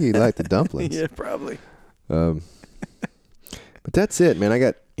think you like the dumplings. Yeah, probably. But that's it, man.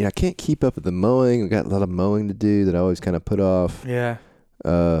 I can't keep up with the mowing. I got a lot of mowing to do that I always kind of put off. Yeah.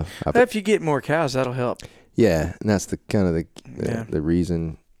 If you get more cows, that'll help. Yeah, and that's the kind of the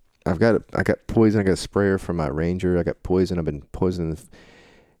reason. I got poison. I got a sprayer for my Ranger. I got poison. I've been poisoning.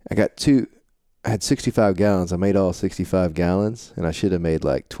 I had 65 gallons. I made all 65 gallons, and I should have made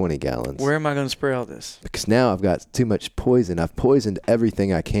like 20 gallons. Where am I going to spray all this? Because now I've got too much poison. I've poisoned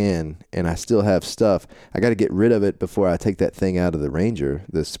everything I can, and I still have stuff. I got to get rid of it before I take that thing out of the Ranger,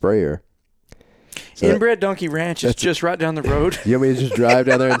 the sprayer. So Inbred Donkey Ranch is just right down the road. You want me to just drive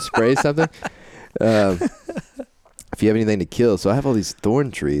down there and spray something? If you have anything to kill. So I have all these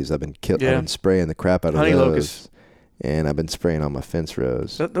thorn trees. I've been spraying the crap out of honey those. Locusts. And I've been spraying on my fence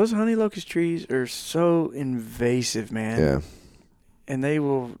rows. Those honey locust trees are so invasive, man. Yeah. And they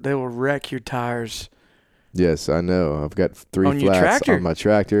will wreck your tires. Yes, I know. I've got 3 on flats on my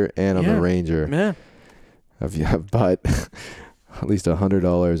tractor and on the Ranger. Yeah. I've bought at least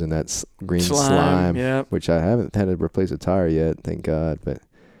 $100 in that green slime, which I haven't had to replace a tire yet, thank God. But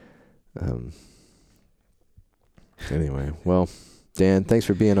anyway, well, Dan, thanks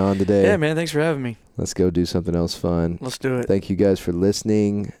for being on today. Yeah, man, thanks for having me. Let's go do something else fun. Let's do it. Thank you guys for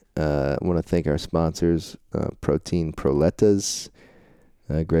listening. I want to thank our sponsors, Protein Proletas,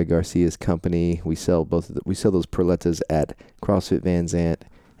 Greg Garcia's company. We sell those Proletas at CrossFit Van Zant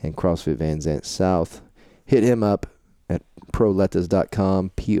and CrossFit Van Zant South. Hit him up at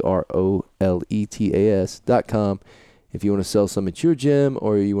proletas.com, PROLETAS.com. If you want to sell some at your gym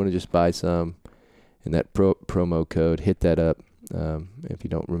or you want to just buy some, and that promo code, hit that up. If you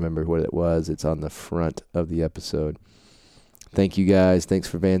don't remember what it was, it's on the front of the episode. Thank you guys. Thanks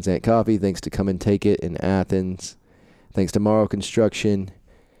for Van Zant Coffee. Thanks to Come and Take It in Athens. Thanks to Morrow Construction.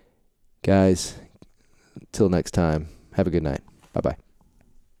 Guys, till next time, have a good night. Bye-bye.